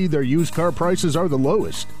guarantee their used car prices are the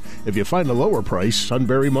lowest. If you find a lower price,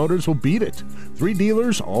 Sunbury Motors will beat it. 3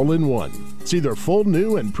 dealers all in one. See their full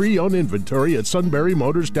new and pre-owned inventory at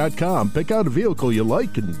sunburymotors.com. Pick out a vehicle you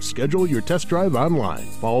like and schedule your test drive online.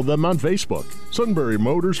 Follow them on Facebook. Sunbury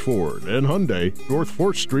Motors Ford and Hyundai, North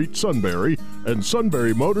 4th Street, Sunbury, and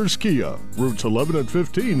Sunbury Motors Kia, routes 11 and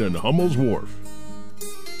 15 in Hummel's Wharf.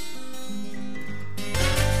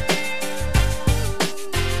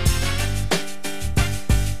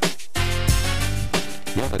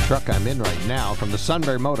 The truck I'm in right now from the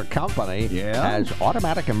Sunbury Motor Company has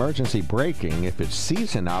automatic emergency braking if it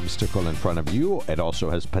sees an obstacle in front of you. It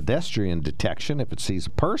also has pedestrian detection if it sees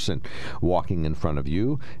a person walking in front of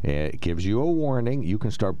you. It gives you a warning. You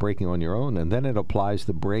can start braking on your own, and then it applies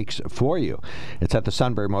the brakes for you. It's at the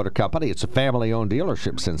Sunbury Motor Company. It's a family-owned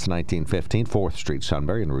dealership since 1915, 4th Street,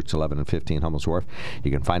 Sunbury, and routes 11 and 15, Hummel's Wharf.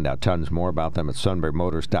 You can find out tons more about them at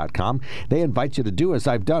sunburymotors.com. They invite you to do as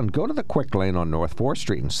I've done. Go to the quick lane on North 4th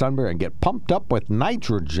Street in Sunbury and get pumped up with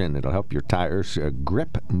nitrogen. It'll help your tires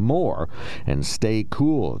grip more and stay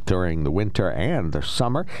cool during the winter and the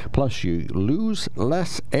summer. Plus, you lose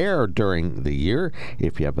less air during the year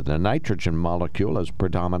if you have the nitrogen molecule as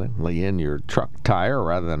predominantly in your truck tire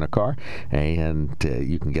rather than a car. And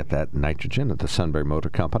you can get that nitrogen at the Sunbury Motor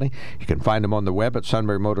Company. You can find them on the web at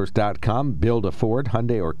sunburymotors.com. Build a Ford,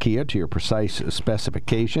 Hyundai, or Kia to your precise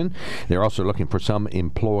specification. They're also looking for some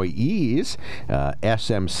employees.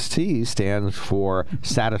 SMC stands for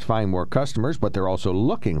satisfying more customers, but they're also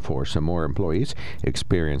looking for some more employees,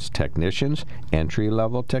 experienced technicians,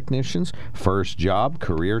 entry-level technicians, first job,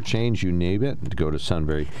 career change, you name it. Go to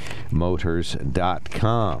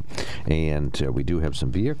sunburymotors.com. And we do have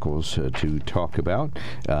some vehicles to talk about,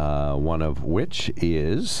 one of which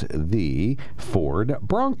is the Ford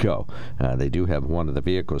Bronco. They do have one of the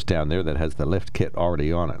vehicles down there that has the lift kit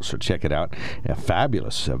already on it, so check it out. A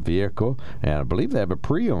fabulous vehicle, and I believe they have a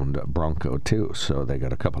pre-owned Bronco too, so they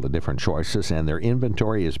got a couple of different choices, and their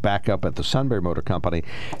inventory is back up at the Sunbury Motor Company,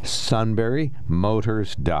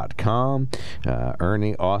 sunburymotors.com.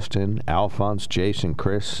 Ernie, Austin, Alphonse, Jason,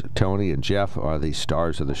 Chris, Tony, and Jeff are the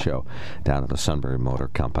stars of the show down at the Sunbury Motor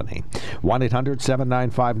Company.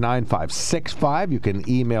 1-800-795-9565. You can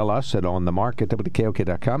email us at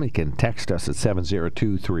onthemark@wkok.com. You can text us at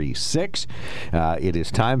 70236. It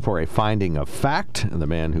is time for a finding of fact. The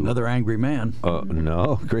man who... Another angry man.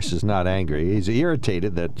 No, Chris is not angry. He's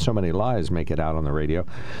irritated that so many lies make it out on the radio,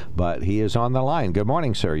 but he is on the line. Good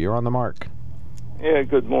morning, sir. You're on the mark. Yeah,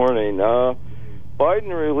 good morning. Biden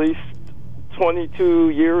released 22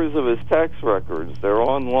 years of his tax records. They're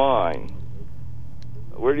online.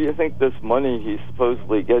 Where do you think this money he's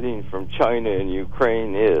supposedly getting from China and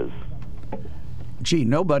Ukraine is? Gee,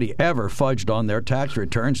 nobody ever fudged on their tax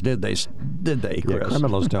returns, did they, Chris? Yeah,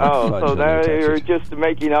 criminals don't fudge so on their taxes. you're just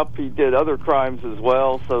making up he did other crimes as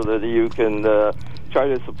well so that you can try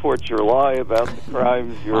to support your lie about the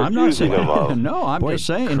crimes you're accusing him of. No, I'm just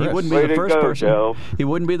saying Chris. he wouldn't be the first person. Joe. He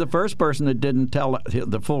wouldn't be the first person that didn't tell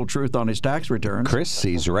the full truth on his tax returns. Chris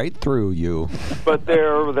sees right through you. But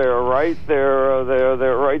they're right there.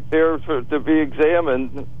 They're right there to be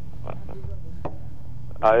examined.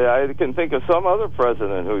 I can think of some other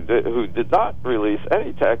president who did not release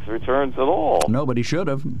any tax returns at all. Nobody should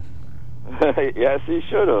have. Yes, he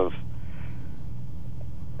should have.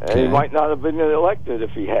 And he might not have been elected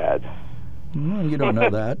if he had. Well, you don't know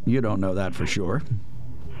that. You don't know that for sure.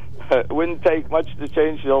 It wouldn't take much to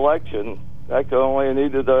change the election. That could only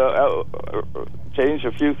needed to change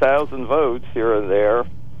a few thousand votes here and there.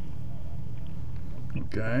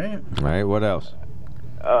 Okay. All right, what else?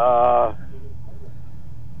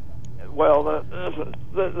 Well,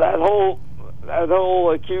 that whole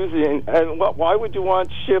accusing, and why would you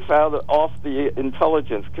want Schiff off the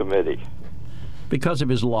Intelligence Committee? Because of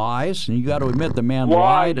his lies, and you got to admit the man lies,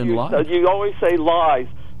 lied and lied. You always say lies,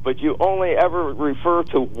 but you only ever refer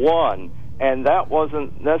to one, and that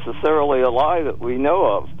wasn't necessarily a lie that we know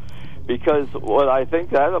of. Because what I think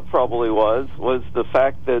that probably was the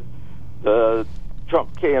fact that the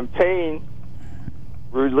Trump campaign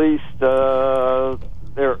released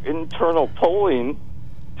their internal polling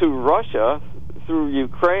to Russia through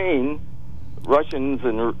Ukraine, pro-Russians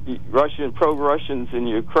in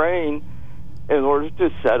Ukraine, in order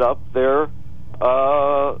to set up their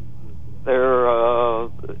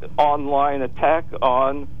online attack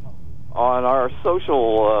on our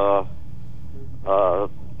social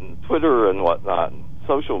Twitter and whatnot,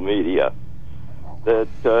 social media, that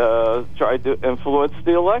tried to influence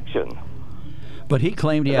the election. But he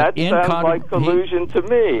claimed he had that sounds like collusion to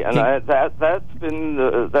me, and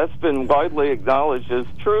that's been widely acknowledged as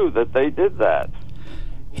true that they did that.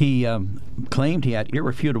 He claimed he had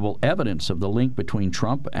irrefutable evidence of the link between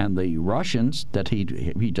Trump and the Russians, that he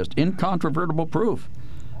just incontrovertible proof.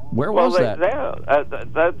 Where was that?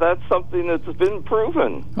 That's something that's been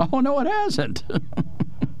proven. Oh, no, it hasn't.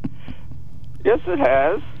 Yes, it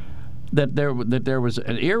has. That there was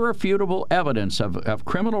an irrefutable evidence of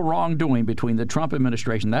criminal wrongdoing between the Trump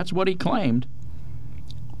administration. That's what he claimed.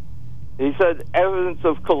 He said evidence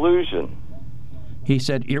of collusion. He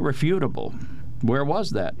said irrefutable. Where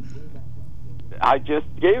was that? I just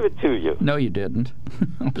gave it to you. No, you didn't.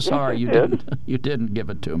 I'm sorry, yes, you didn't. You didn't give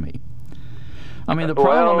it to me. I mean, the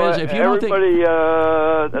problem is, if you don't think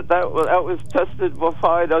that was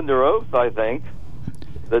testified under oath, I think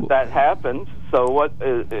that happened. So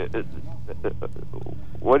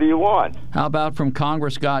what do you want? How about from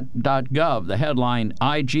Congress.gov? The headline: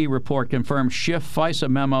 IG report confirms Schiff FISA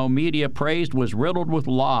memo media praised was riddled with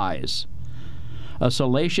lies. A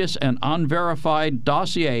salacious and unverified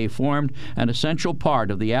dossier formed an essential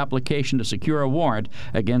part of the application to secure a warrant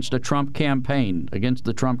against the Trump campaign.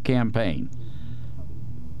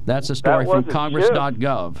 That's a story from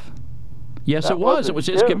Congress.gov. Yes, it was. It was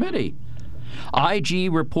his committee.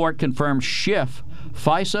 IG report confirms Schiff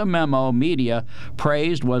FISA memo media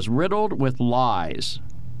praised was riddled with lies.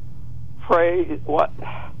 Praise what?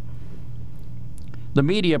 The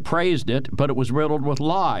media praised it, but it was riddled with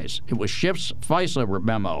lies. It was Schiff's FISA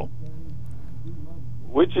memo.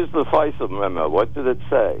 Which is the FISA memo? What did it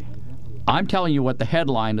say? I'm telling you what the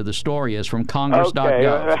headline of the story is from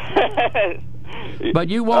Congress.gov. Okay. But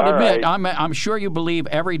you won't admit. Right. I'm sure you believe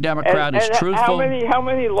every Democrat is truthful. How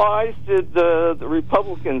many lies did the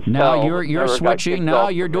Republicans tell? Now you're switching. Now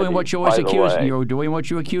you're doing what you always accuse. You're doing what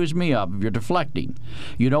you accuse me of. You're deflecting.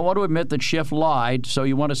 You don't want to admit that Schiff lied, so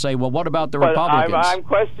you want to say, well, what about the Republicans? I'm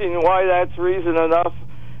questioning why that's reason enough,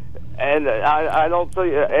 and I don't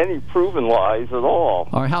see any proven lies at all.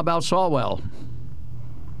 Or how about Swalwell?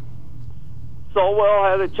 Swalwell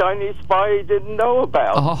had a Chinese spy he didn't know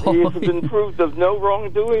about. Oh, he has been proved of no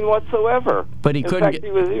wrongdoing whatsoever. But he couldn't. In fact,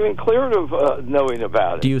 he was even cleared of knowing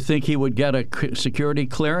about it. Do you think he would get a security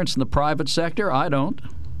clearance in the private sector? I don't.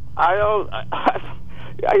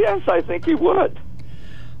 Yes, I think he would.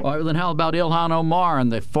 All right, then how about Ilhan Omar and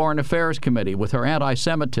the Foreign Affairs Committee with her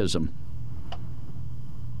anti-Semitism?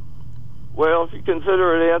 Well, if you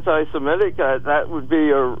consider it anti-Semitic, that would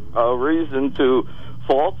be a reason to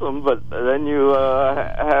fault them, but then you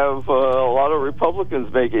have a lot of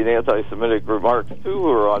Republicans making anti-Semitic remarks too, who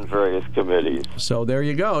are on various committees. So there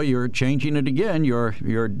you go. You're changing it again. You're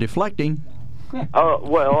deflecting.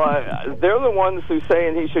 Well, they're the ones who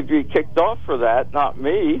saying he should be kicked off for that, not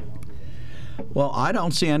me. Well, I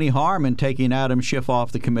don't see any harm in taking Adam Schiff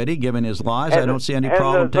off the committee, given his lies. I don't see any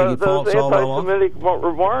problem taking Paul Swalwell off. Those anti-Semitic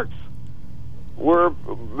remarks were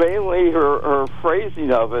mainly her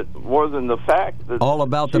phrasing of it, more than the fact that all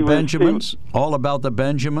about the Benjamins. All about the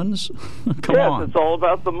Benjamins. Come on. Yes, it's all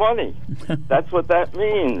about the money. That's what that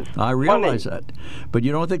means. I realize that, but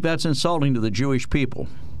you don't think that's insulting to the Jewish people?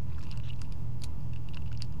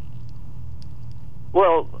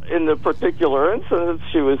 Well, in the particular incident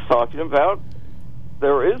she was talking about,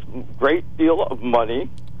 there is a great deal of money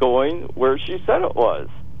going where she said it was.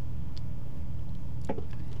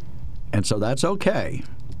 And so that's okay.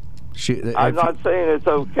 I'm not saying it's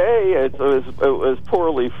okay. It was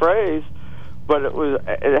poorly phrased, but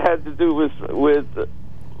it had to do with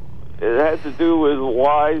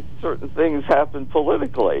why certain things happen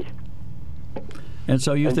politically. And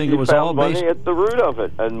so you think she it was found all money based at the root of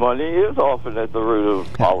it, and money is often at the root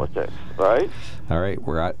of politics, right? All right,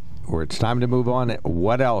 it's time to move on.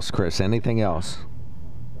 What else, Chris? Anything else?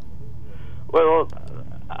 Well,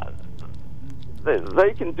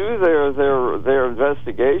 they can do their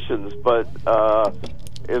investigations, but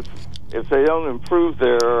if they don't improve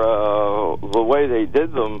the way they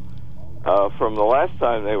did them from the last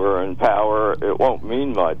time they were in power, it won't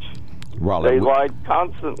mean much. Well, they lied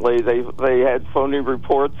constantly. They had phony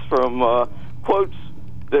reports from quotes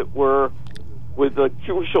that were with the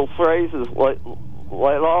crucial phrases let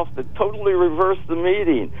off that totally reversed the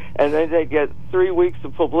meeting, and then they get 3 weeks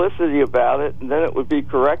of publicity about it, and then it would be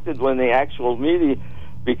corrected when the actual meeting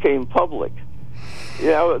became public.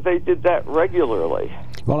 They did that regularly.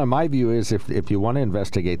 Well, in my view is if you want to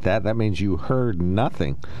investigate that means you heard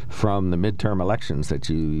nothing from the midterm elections, that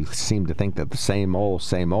you seem to think that the same old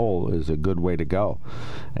is a good way to go.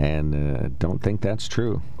 And don't think that's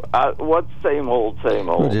true. What's same old?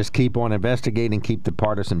 Well, just keep on investigating, keep the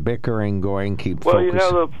partisan bickering going, keep focusing.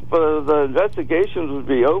 The investigations would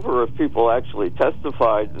be over if people actually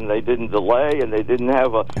testified and they didn't delay and they didn't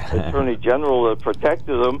have an attorney general that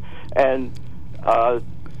protected them. And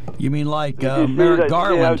you mean like Merrick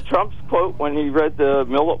Garland? Trump's quote when he read the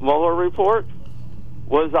Mueller report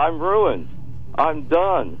was, "I'm ruined. I'm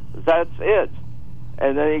done. That's it."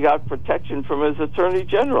 And then he got protection from his attorney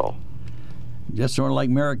general. Just sort of like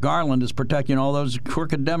Merrick Garland is protecting all those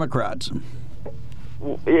crooked Democrats.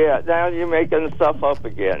 Yeah, now you're making stuff up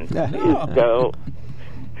again. Go.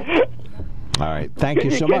 All right. Thank you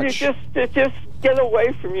so much. Can you just get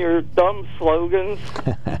away from your dumb slogans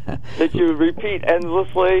that you repeat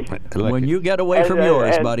endlessly? When you get away from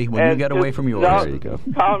yours, buddy. When you get away from yours. There you go.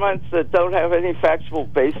 Comments that don't have any factual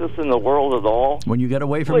basis in the world at all. When you get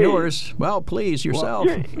away from yours, well, please, yourself.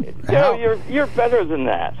 You're better than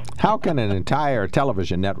that. How can an entire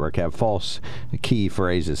television network have false key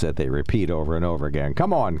phrases that they repeat over and over again?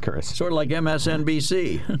 Come on, Chris. Sort of like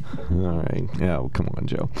MSNBC. All right. Oh, come on,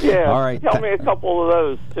 Joe. Yeah. All right. Tell me a couple of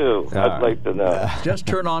those, too. I'd like to know. Just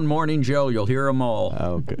turn on Morning Joe. You'll hear them all.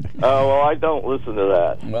 Okay. Oh, well, I don't listen to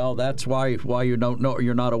that. Well, that's why you don't know.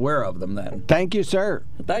 You're not aware of them then. Thank you, sir.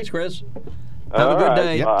 Thanks, Chris. Have a good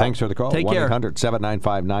day. Yep, thanks for the call. Take care.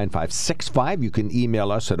 1-800-795-9565. You can email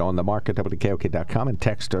us at onthemark@wkok.com and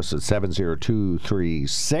text us at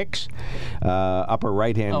 70236. Upper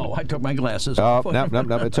right-hand. Oh, I took my glasses off. off.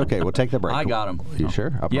 No, it's okay. We'll take the break. I got them. You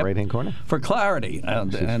sure? Upper right-hand corner? For clarity,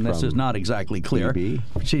 and this is not exactly clear. BB.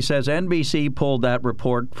 She says NBC pulled that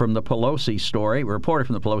report from the Pelosi story,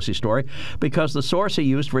 because the source he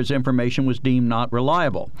used for his information was deemed not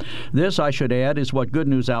reliable. This, I should add, is what good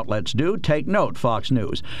news outlets do. Take note, Fox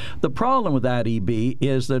News. The problem with that, EB,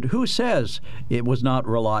 is that who says it was not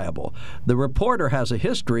reliable? The reporter has a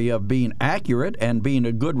history of being accurate and being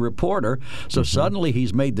a good reporter, so suddenly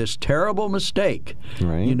he's made this terrible mistake,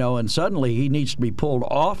 right. And suddenly he needs to be pulled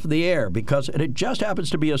off the air because it just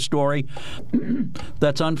happens to be a story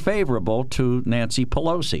that's unfavorable to Nancy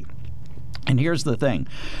Pelosi. And here's the thing.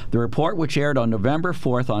 The report, which aired on November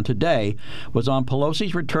 4th on Today, was on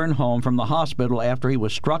Pelosi's return home from the hospital after he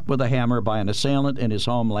was struck with a hammer by an assailant in his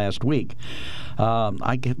home last week.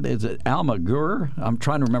 Is it Almaguer? I'm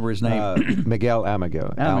trying to remember his name. Miguel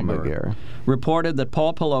Almaguer. Reported that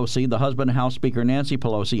Paul Pelosi, the husband of House Speaker Nancy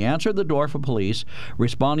Pelosi, answered the door for police,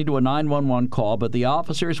 responding to a 911 call, but the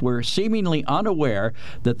officers were seemingly unaware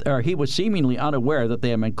that he was seemingly unaware that they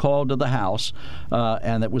had been called to the house,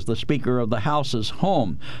 and that was the Speaker of the House's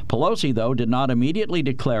home. Pelosi, though, did not immediately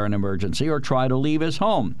declare an emergency or try to leave his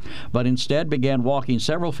home, but instead began walking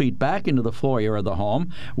several feet back into the foyer of the home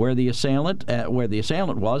where the assailant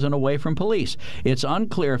was and away from police. It's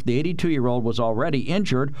unclear if the 82-year-old was already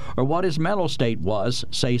injured or what his mental state was,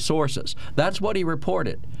 say sources. That's what he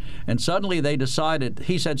reported. And suddenly they decided,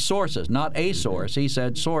 he said sources, not a source, he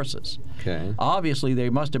said sources. Okay. Obviously,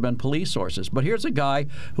 they must have been police sources. But here's a guy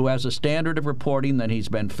who has a standard of reporting that he's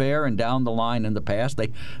been fair and down the line in the past.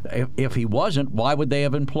 If he wasn't, why would they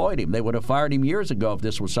have employed him? They would have fired him years ago if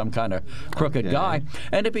this was some kind of crooked guy.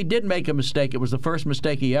 And if he did make a mistake, it was the first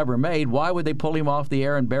mistake he ever made, why would they pull him off the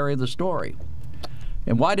air and bury the story?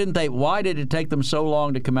 And why did it take them so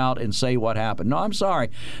long to come out and say what happened? No, I'm sorry.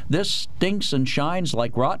 This stinks and shines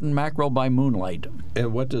like rotten mackerel by moonlight.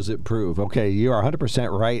 And what does it prove? Okay, you are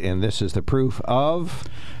 100% right, and this is the proof of?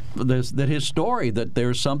 his story, that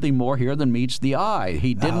there's something more here than meets the eye.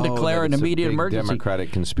 He didn't declare an immediate emergency.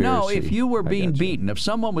 Democratic conspiracy. No, if you were being beaten, if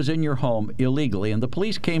someone was in your home illegally and the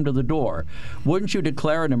police came to the door, wouldn't you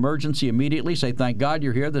declare an emergency immediately? Say, "Thank God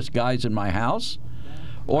you're here. This guy's in my house."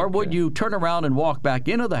 Or would you turn around and walk back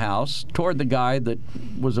into the house toward the guy that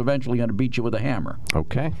was eventually going to beat you with a hammer?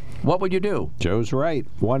 Okay. What would you do? Joe's right.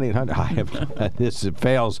 1-800. This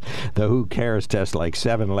fails the who cares test like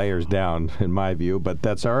 7 layers down, in my view, but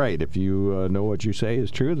that's all right. If you know what you say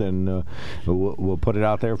is true, then we'll put it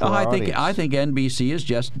out there for our audience. I think NBC is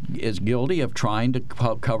guilty of trying to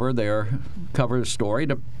cover the story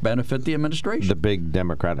to benefit the administration. The big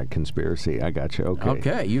Democratic conspiracy. I got you. Okay.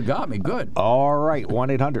 Okay, you got me. Good. All right.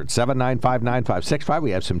 1-800-795-9565.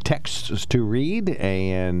 We have some texts to read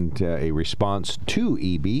and a response to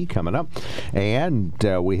EB coming up. And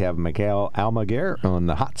we have Miguel Almaguer on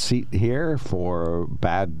the hot seat here for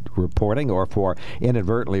bad reporting or for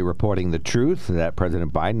inadvertently reporting the truth that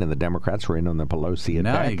President Biden and the Democrats were in on the Pelosi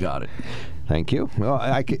attack. Now you got it. Thank you. Well,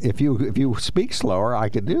 if you speak slower, I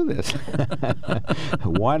could do this.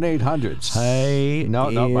 1-800. Hey, no,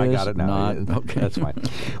 I got it now. Okay, that's fine.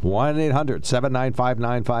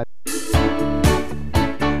 1-800-795-95.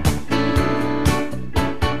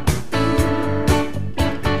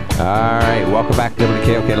 All right, welcome back to the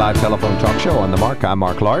WKOK Live Telephone Talk Show on the Mark. I'm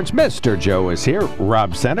Mark Lawrence. Mr. Joe is here.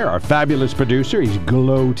 Rob Center, our fabulous producer. He's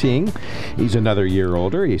gloating. He's another year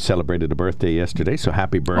older. He celebrated a birthday yesterday, so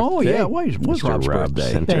happy birthday. Oh, yeah. What's Rob's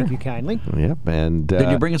birthday? Center. Thank you kindly. Yep. And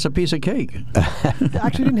did you bring us a piece of cake?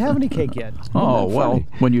 Actually, didn't have any cake yet. Oh, well,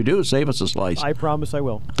 when you do, save us a slice. I promise I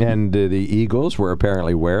will. And the Eagles were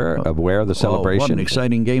apparently aware of the celebration. What an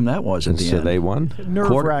exciting game that was at the end. So they won?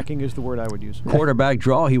 Nerve-wracking is the word I would use. Quarterback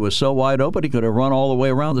draw, he was so wide open he could have run all the way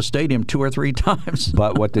around the stadium 2 or 3 times.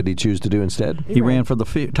 But what did he choose to do instead? He ran for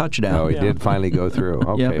the touchdown. Oh, he did finally go through.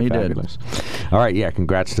 Okay, yeah, he fabulous. Did. All right, yeah,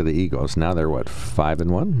 congrats to the Eagles. Now they're what,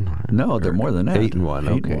 5-1? No, they're more than that. 8-1.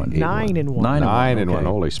 Okay, 9-1. 9-1.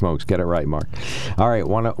 Holy smokes, get it right, Mark. All right,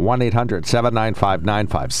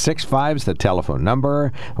 1-800-795-9565 is the telephone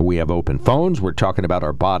number. We have open phones. We're talking about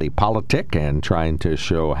our body politic and trying to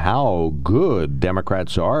show how good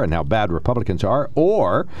Democrats are and how bad Republicans are,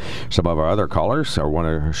 or some of our other callers want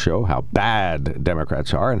to show how bad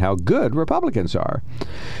Democrats are and how good Republicans are.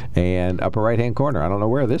 And upper right-hand corner, I don't know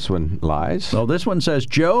where this one lies. Well, this one says,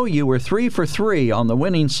 Joe, you were 3 for 3 on the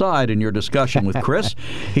winning side in your discussion with Chris.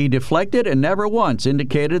 He deflected and never once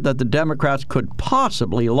indicated that the Democrats could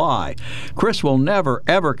possibly lie. Chris will never,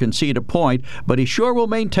 ever concede a point, but he sure will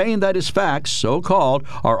maintain that his facts, so-called,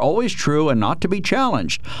 are always true and not to be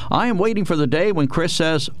challenged. I am waiting for the day when Chris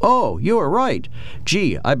says, oh, you were right.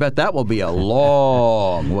 Gee, I bet that will be a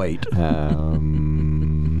long wait.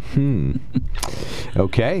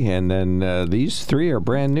 Okay, and then these 3 are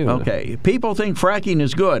brand new. Okay, people think fracking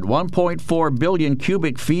is good. 1.4 billion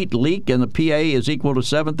cubic feet leak in the PA is equal to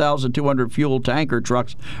 7,200 fuel tanker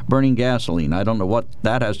trucks burning gasoline. I don't know what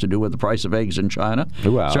that has to do with the price of eggs in China.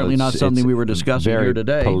 Well, certainly not something we were discussing here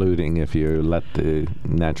today. Very polluting if you let the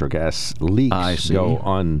natural gas leaks go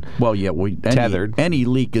untethered. Any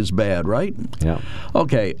leak is bad, right? Yeah.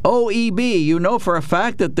 Okay, OEB, you know for a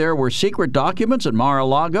fact that there were secret documents at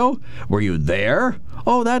Mar-a-Lago? Were you there?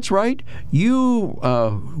 Oh, that's right. You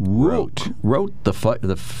wrote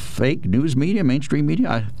the fake news media, mainstream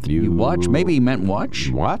media. You watch? Maybe he meant watch.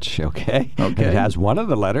 Watch. Okay. It has one of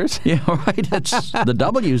the letters. Yeah, right. It's the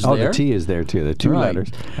W's there. Oh, the T is there too. The 2 letters.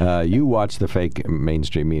 You watch the fake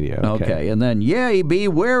mainstream media. Okay. And then, EB,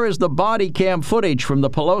 where is the body cam footage from the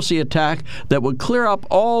Pelosi attack that would clear up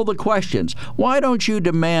all the questions? Why don't you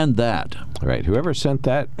demand that? Right. Whoever sent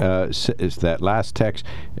that is that last text.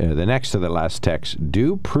 The next to the last text.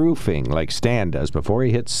 Do proofing like Stan does before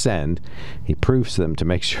he hits send. He proofs them to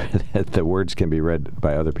make sure that the words can be read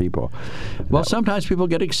by other people. Well, sometimes people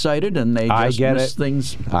get excited and they just miss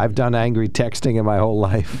things. I've done angry texting in my whole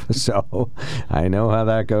life, so I know how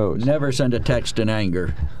that goes. Never send a text in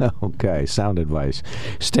anger. Okay, sound advice.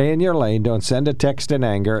 Stay in your lane. Don't send a text in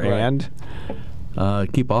anger, and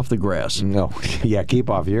keep off the grass. No, yeah, keep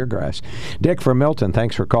off your grass. Dick from Milton,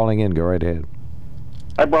 thanks for calling in. Go right ahead.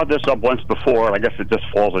 I brought this up once before, and I guess it just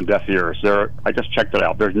falls on deaf ears. I just checked it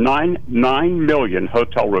out. There's 9 million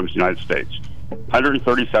hotel rooms in the United States,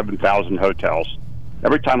 137,000 hotels.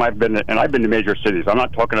 Every time I've been, and I've been to major cities, I'm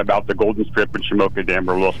not talking about the Golden Strip in Shamokin Dam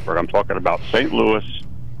or Lewisburg. I'm talking about St. Louis,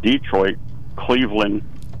 Detroit, Cleveland,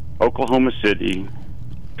 Oklahoma City,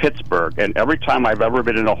 Pittsburgh. And every time I've ever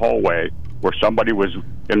been in a hallway where somebody was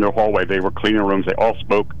in their hallway, they were cleaning rooms, they all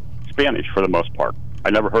spoke Spanish for the most part. I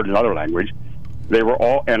never heard another language. They were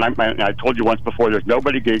all, and I told you once before, there's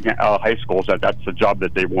nobody getting out of high schools that's the job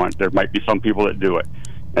that they want. There might be some people that do it.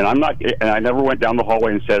 And I never went down the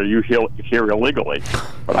hallway and said, are you here illegally?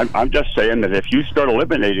 But I'm just saying that if you start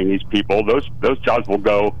eliminating these people, those jobs will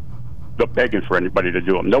go begging for anybody to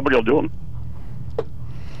do them. Nobody will do them.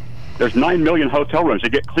 There's 9 million hotel rooms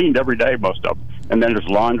that get cleaned every day, most of them. And then there's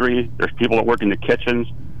laundry. There's people that work in the kitchens.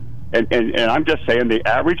 And I'm just saying the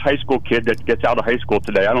average high school kid that gets out of high school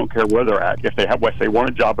today, I don't care where they're at, if they want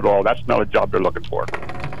a job at all, that's not a job they're looking for.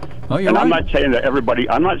 Oh, you're and right. I'm not saying that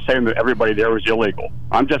everybody there is illegal.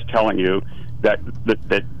 I'm just telling you that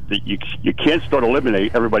you can't start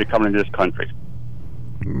eliminate everybody coming into this country.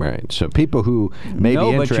 Right. So people who may be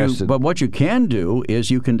interested. But what you can do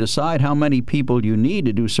is you can decide how many people you need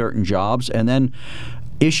to do certain jobs, and then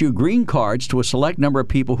issue green cards to a select number of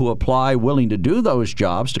people who apply willing to do those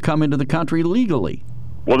jobs to come into the country legally.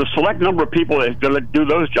 Well, the select number of people that are going to do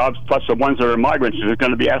those jobs, plus the ones that are migrants, is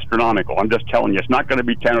going to be astronomical. I'm just telling you, it's not going to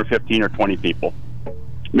be 10 or 15 or 20 people.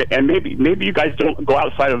 And maybe you guys don't go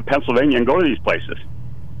outside of Pennsylvania and go to these places.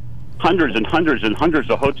 Hundreds and hundreds and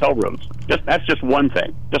hundreds of hotel rooms. That's just one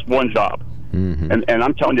thing, just one job. Mm-hmm. And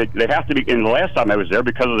I'm telling you, they have to be. And the last time I was there,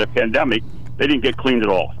 because of the pandemic, they didn't get cleaned at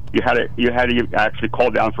all. You had to actually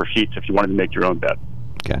call down for sheets if you wanted to make your own bed.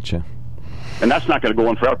 Gotcha. And that's not going to go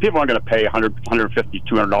on forever. People aren't going to pay $100, $150,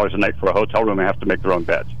 $200 a night for a hotel room and have to make their own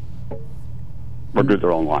beds or do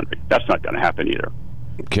their own laundry. That's not going to happen either.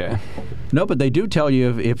 Okay. No, but they do tell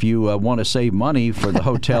you if you want to save money for the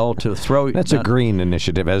hotel to throw. That's a green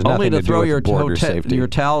initiative. It has only nothing to throw do with border safety. your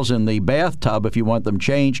towels in the bathtub if you want them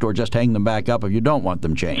changed, or just hang them back up if you don't want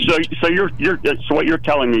them changed. So what you're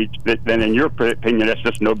telling me then, in your opinion, that's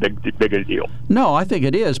just no big a deal. No, I think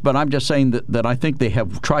it is, but I'm just saying that I think they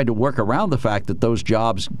have tried to work around the fact that those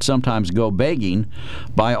jobs sometimes go begging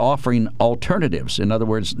by offering alternatives. In other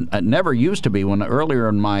words, it never used to be earlier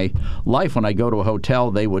in my life when I go to a hotel,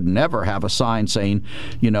 they would never have a sign saying,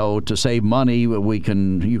 to save money, you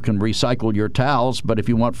can recycle your towels, but if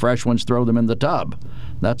you want fresh ones, throw them in the tub.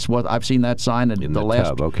 That's what I've seen that sign in the last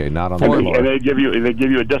tub. Okay, not on the floor. floor. And they give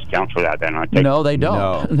you a discount for that then, I think. No, they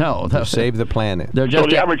don't. No. To save the planet. So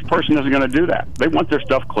the average person isn't going to do that. They want their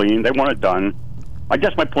stuff clean. They want it done. I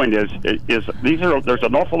guess my point is there's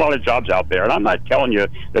an awful lot of jobs out there, and I'm not telling you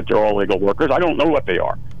that they're all legal workers. I don't know what they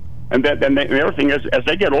are. And the other thing is, as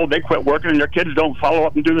they get old, they quit working, and their kids don't follow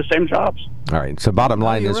up and do the same jobs. All right. So bottom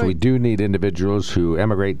line is, right. we do need individuals who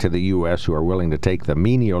emigrate to the U.S. who are willing to take the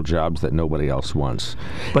menial jobs that nobody else wants.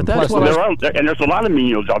 But that's what and there's a lot of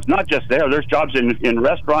menial jobs, not just there. There's jobs in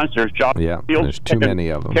restaurants. There's jobs in fields. There's too many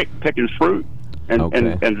of them. Picking fruit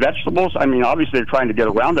and vegetables. I mean, obviously they're trying to get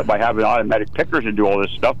around it by having automatic pickers and do all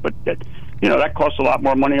this stuff, but that costs a lot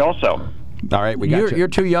more money also. All right, we got you. You're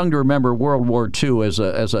too young to remember World War II as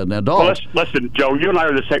an adult. Well, listen, Joe, you and I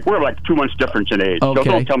are the same. We're like 2 months difference in age. Okay. So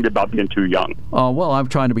don't tell me about being too young. Oh, well, I'm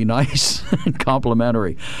trying to be nice and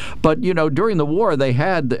complimentary. But, during the war, they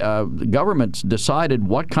had governments decided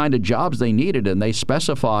what kind of jobs they needed, and they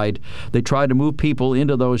tried to move people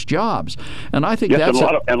into those jobs. And I think that's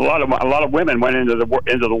a lot of women went into the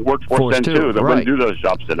workforce then too. That wouldn't do those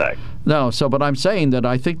jobs today. No, but I'm saying that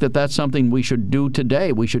I think that's something we should do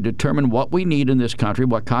today. We should determine what we need in this country,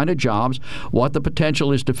 what kind of jobs, what the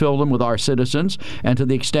potential is to fill them with our citizens, and to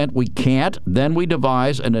the extent we can't, then we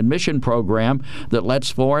devise an admission program that lets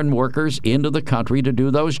foreign workers into the country to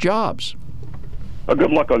do those jobs. Well,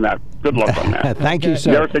 good luck on that. Thank you,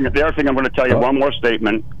 sir. The other thing I'm going to tell you, one more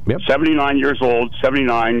statement. Yep. 79 years old,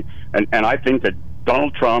 79, and I think that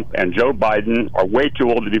Donald Trump and Joe Biden are way too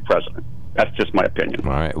old to be president. That's just my opinion.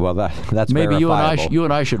 All right. Well, that's maybe verifiable. you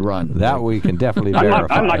and I should run. That we can definitely verify.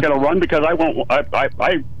 I'm not going to run because I won't.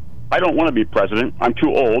 I don't want to be president. I'm too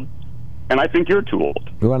old, and I think you're too old.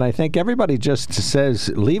 Well, and I think everybody just says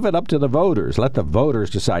leave it up to the voters. Let the voters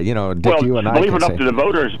decide. Dick, you and I leave it up to the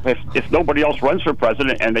voters. If nobody else runs for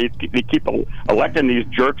president and they keep electing these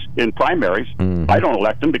jerks in primaries, I don't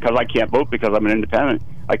elect them because I can't vote because I'm an independent.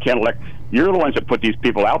 I can't elect. You're the ones that put these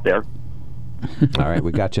people out there. All right,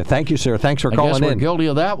 we got you. Thank you, sir. Thanks for calling in. I guess we're guilty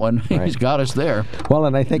of that one. Right. He's got us there. Well,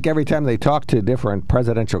 and I think every time they talk to different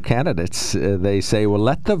presidential candidates, they say, well,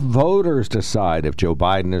 let the voters decide if Joe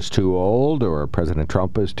Biden is too old or President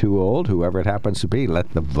Trump is too old, whoever it happens to be.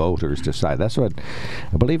 Let the voters decide. That's what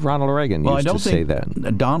I believe Ronald Reagan used to say that.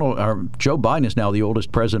 Joe Biden is now the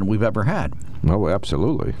oldest president we've ever had. Oh,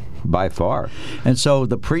 absolutely. by far. And so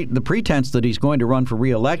the pretense that he's going to run for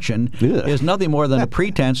re-election is nothing more than a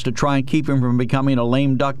pretense to try and keep him from becoming a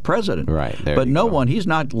lame duck president. Right. But he's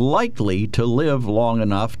not likely to live long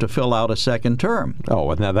enough to fill out a second term. Oh,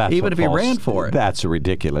 well, now that's even if he ran for it. That's a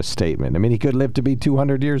ridiculous statement. I mean, he could live to be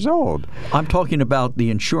 200 years old. I'm talking about the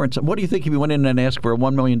insurance. What do you think if he went in and asked for a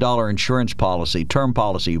 $1 million insurance policy, term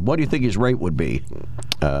policy? What do you think his rate would be?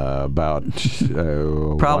 About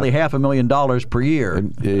probably $500,000 per year.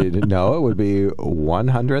 No, it would be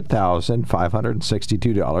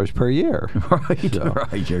 $100,562 per year. Right, so.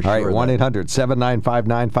 Right. You're All right, sure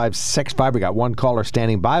 1-800-795-9565. We got one caller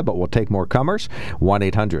standing by, but we'll take more comers.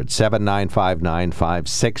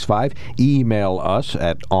 1-800-795-9565. Email us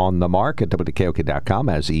at onthemark@wkok.com,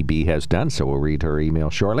 as EB has done, so we'll read her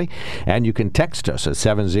email shortly. And you can text us at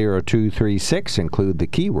 70236, include the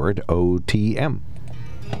keyword OTM.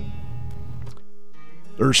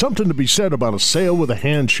 There's something to be said about a sale with a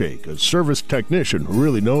handshake, a service technician who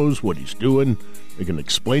really knows what he's doing. They can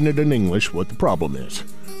explain it in English what the problem is.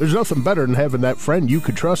 There's nothing better than having that friend you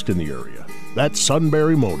could trust in the area. That's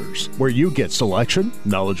Sunbury Motors, where you get selection,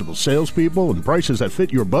 knowledgeable salespeople, and prices that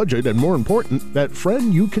fit your budget, and more important, that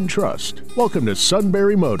friend you can trust. Welcome to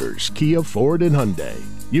Sunbury Motors, Kia, Ford, and Hyundai.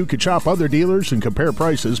 You could shop other dealers and compare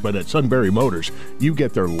prices, but at Sunbury Motors, you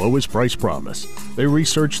get their lowest price promise. They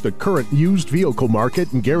research the current used vehicle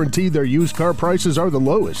market and guarantee their used car prices are the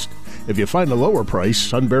lowest. If you find a lower price,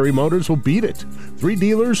 Sunbury Motors will beat it. 3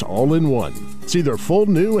 dealers all in one. See their full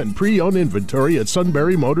new and pre-owned inventory at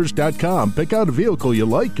sunburymotors.com. Pick out a vehicle you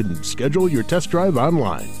like and schedule your test drive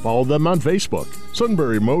online. Follow them on Facebook.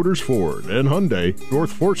 Sunbury Motors Ford and Hyundai,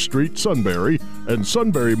 North 4th Street, Sunbury, and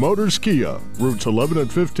Sunbury Motors Kia, routes 11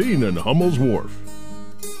 and 15 in Hummel's Wharf.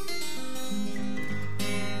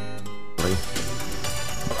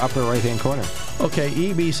 Upper right-hand corner. Okay,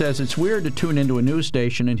 EB says it's weird to tune into a news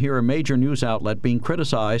station and hear a major news outlet being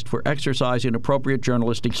criticized for exercising appropriate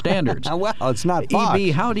journalistic standards. Well, it's not Fox. EB,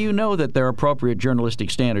 how do you know that they're appropriate journalistic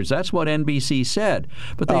standards? That's what NBC said.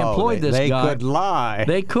 But they employed this guy. They could lie.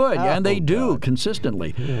 They could, and they do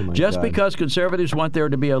consistently. Just because conservatives want there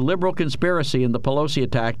to be a liberal conspiracy in the Pelosi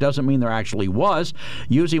attack doesn't mean there actually was.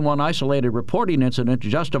 Using one isolated reporting incident to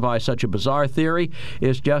justify such a bizarre theory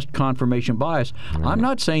is just confirmation bias. Right. I'm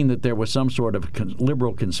not saying that there was some sort of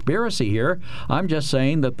liberal conspiracy here. I'm just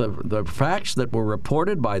saying that the facts that were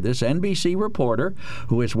reported by this NBC reporter,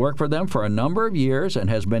 who has worked for them for a number of years and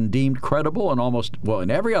has been deemed credible in in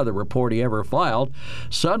every other report he ever filed,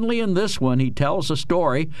 suddenly in this one he tells a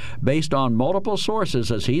story based on multiple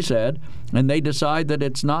sources, as he said, and they decide that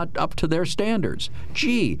it's not up to their standards.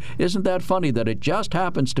 Gee, isn't that funny that it just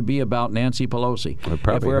happens to be about Nancy Pelosi?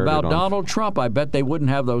 If we're about Donald Trump, I bet they wouldn't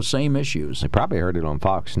have those same issues. They probably heard it on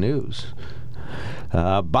Fox News.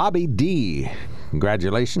 Bobby D.,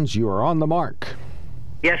 congratulations, you are on the mark.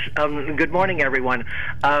 Yes, good morning, everyone.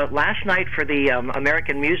 Last night for the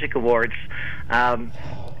American Music Awards,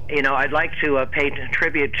 I'd like to pay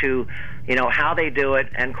tribute to, how they do it.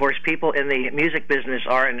 And, of course, people in the music business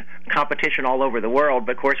are in competition all over the world.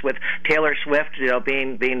 But, of course, with Taylor Swift,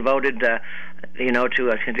 being voted, for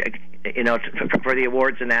the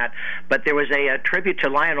awards and that. But there was a tribute to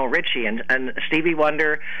Lionel Richie and Stevie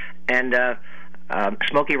Wonder and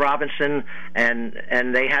Smokey Robinson, and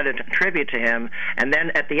they had a tribute to him. And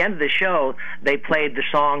then at the end of the show, they played the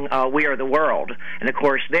song "We Are the World," and of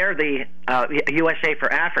course they're the USA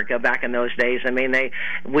for Africa back in those days. I mean,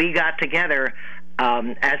 we got together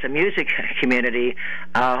as a music community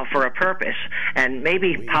for a purpose, and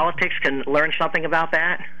maybe politics can learn something about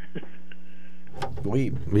that.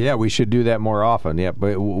 We should do that more often. Yeah,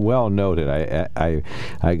 but well noted. I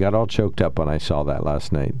got all choked up when I saw that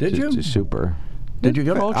last night. Did you? It's super. Did you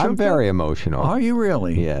get all choked up? I'm very emotional. Are you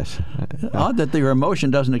really? Yes. Odd that your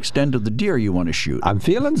emotion doesn't extend to the deer you want to shoot. I'm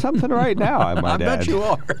feeling something right now, I might add. Bet you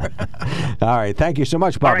are. All right. Thank you so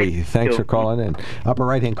much, Bobby. Right. Thanks for calling in. Upper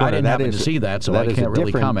right-hand corner. I didn't happen to see that, so I can't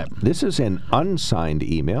really comment. This is an unsigned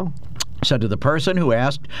email. Said to the person who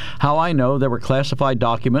asked how I know there were classified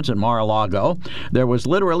documents at Mar-a-Lago, there was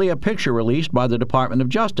literally a picture released by the Department of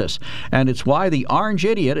Justice, and it's why the Orange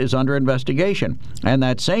Idiot is under investigation. And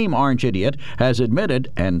that same Orange Idiot has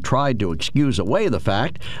admitted and tried to excuse away the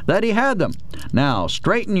fact that he had them. Now,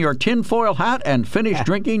 straighten your tinfoil hat and finish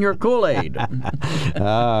drinking your Kool-Aid.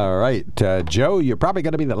 All right. Joe, you're probably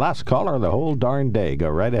going to be the last caller of the whole darn day. Go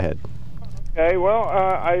right ahead. Okay, well,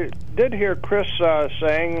 I did hear Chris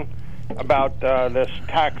saying about this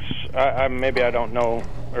tax. Maybe I don't know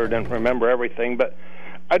or didn't remember everything, but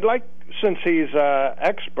I'd like, since he's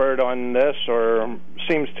expert on this or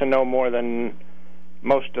seems to know more than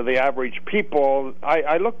most of the average people.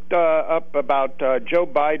 I looked up about Joe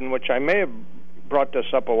Biden, which I may have brought this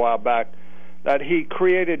up a while back, that he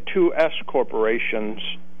created 2 S corporations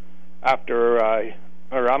after,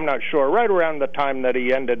 or I'm not sure, right around the time that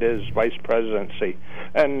he ended his vice presidency,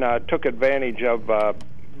 and took advantage of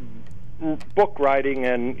book writing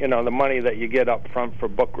and, you know, the money that you get up front for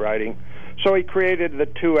book writing. So he created the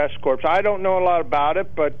 2 S corps. I don't know a lot about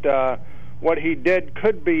it, but what he did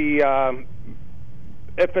could be,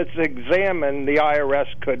 if it's examined, the IRS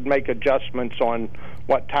could make adjustments on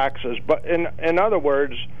what taxes. But in other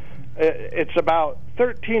words, it's about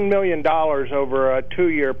 $13 million over a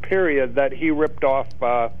 2-year period that he ripped off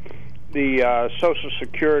the Social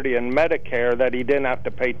Security and Medicare that he didn't have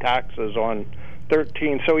to pay taxes on.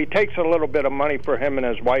 13. So he takes a little bit of money for him and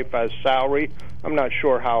his wife as salary. I'm not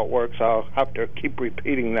sure how it works. I'll have to keep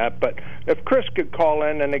repeating that. But if Chris could call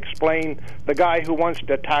in and explain, the guy who wants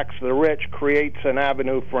to tax the rich creates an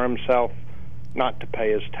avenue for himself not to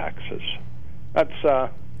pay his taxes.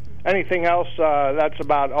 That's anything else. That's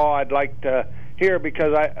about all I'd like to hear,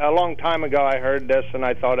 because a long time ago I heard this and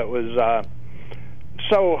I thought it was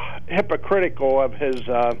so hypocritical of his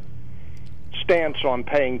stance on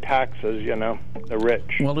paying taxes, you know, the rich.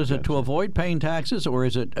 Well, is it to avoid paying taxes, or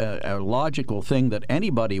is it a logical thing that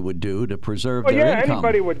anybody would do to preserve their income? Yeah,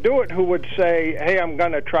 anybody would do it who would say, hey, I'm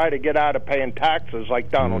going to try to get out of paying taxes,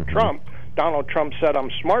 like Donald Trump. Donald Trump said,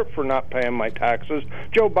 I'm smart for not paying my taxes.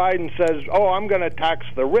 Joe Biden says, oh, I'm going to tax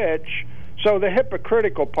the rich. So the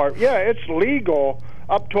hypocritical part, yeah, it's legal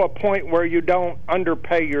up to a point where you don't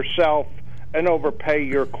underpay yourself and overpay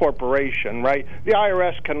your corporation, right? The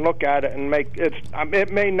IRS can look at it and make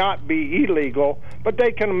it may not be illegal, but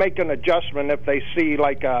they can make an adjustment if they see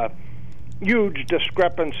like a huge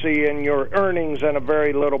discrepancy in your earnings and a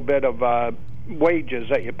very little bit of wages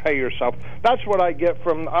that you pay yourself. That's what I get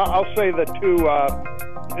from, I'll say the two,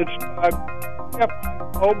 it's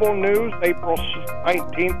Global News, April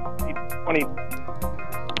 19th, 20.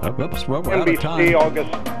 Whoops, well, we're out of time. NBC,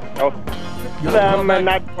 August. And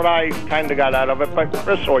that's what I kind of got out of it. But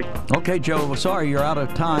Chris, okay, Joe. Well, sorry, you're out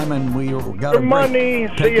of time, and we got good money.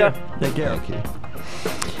 See ya. Take care. Thank you.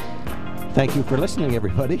 Thank you for listening,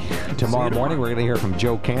 everybody. Tomorrow morning, we're going to hear from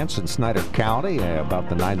Joe Kantz in Snyder County about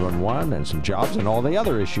the 911 and some jobs and all the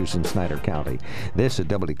other issues in Snyder County. This is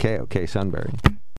WKOK Sunbury.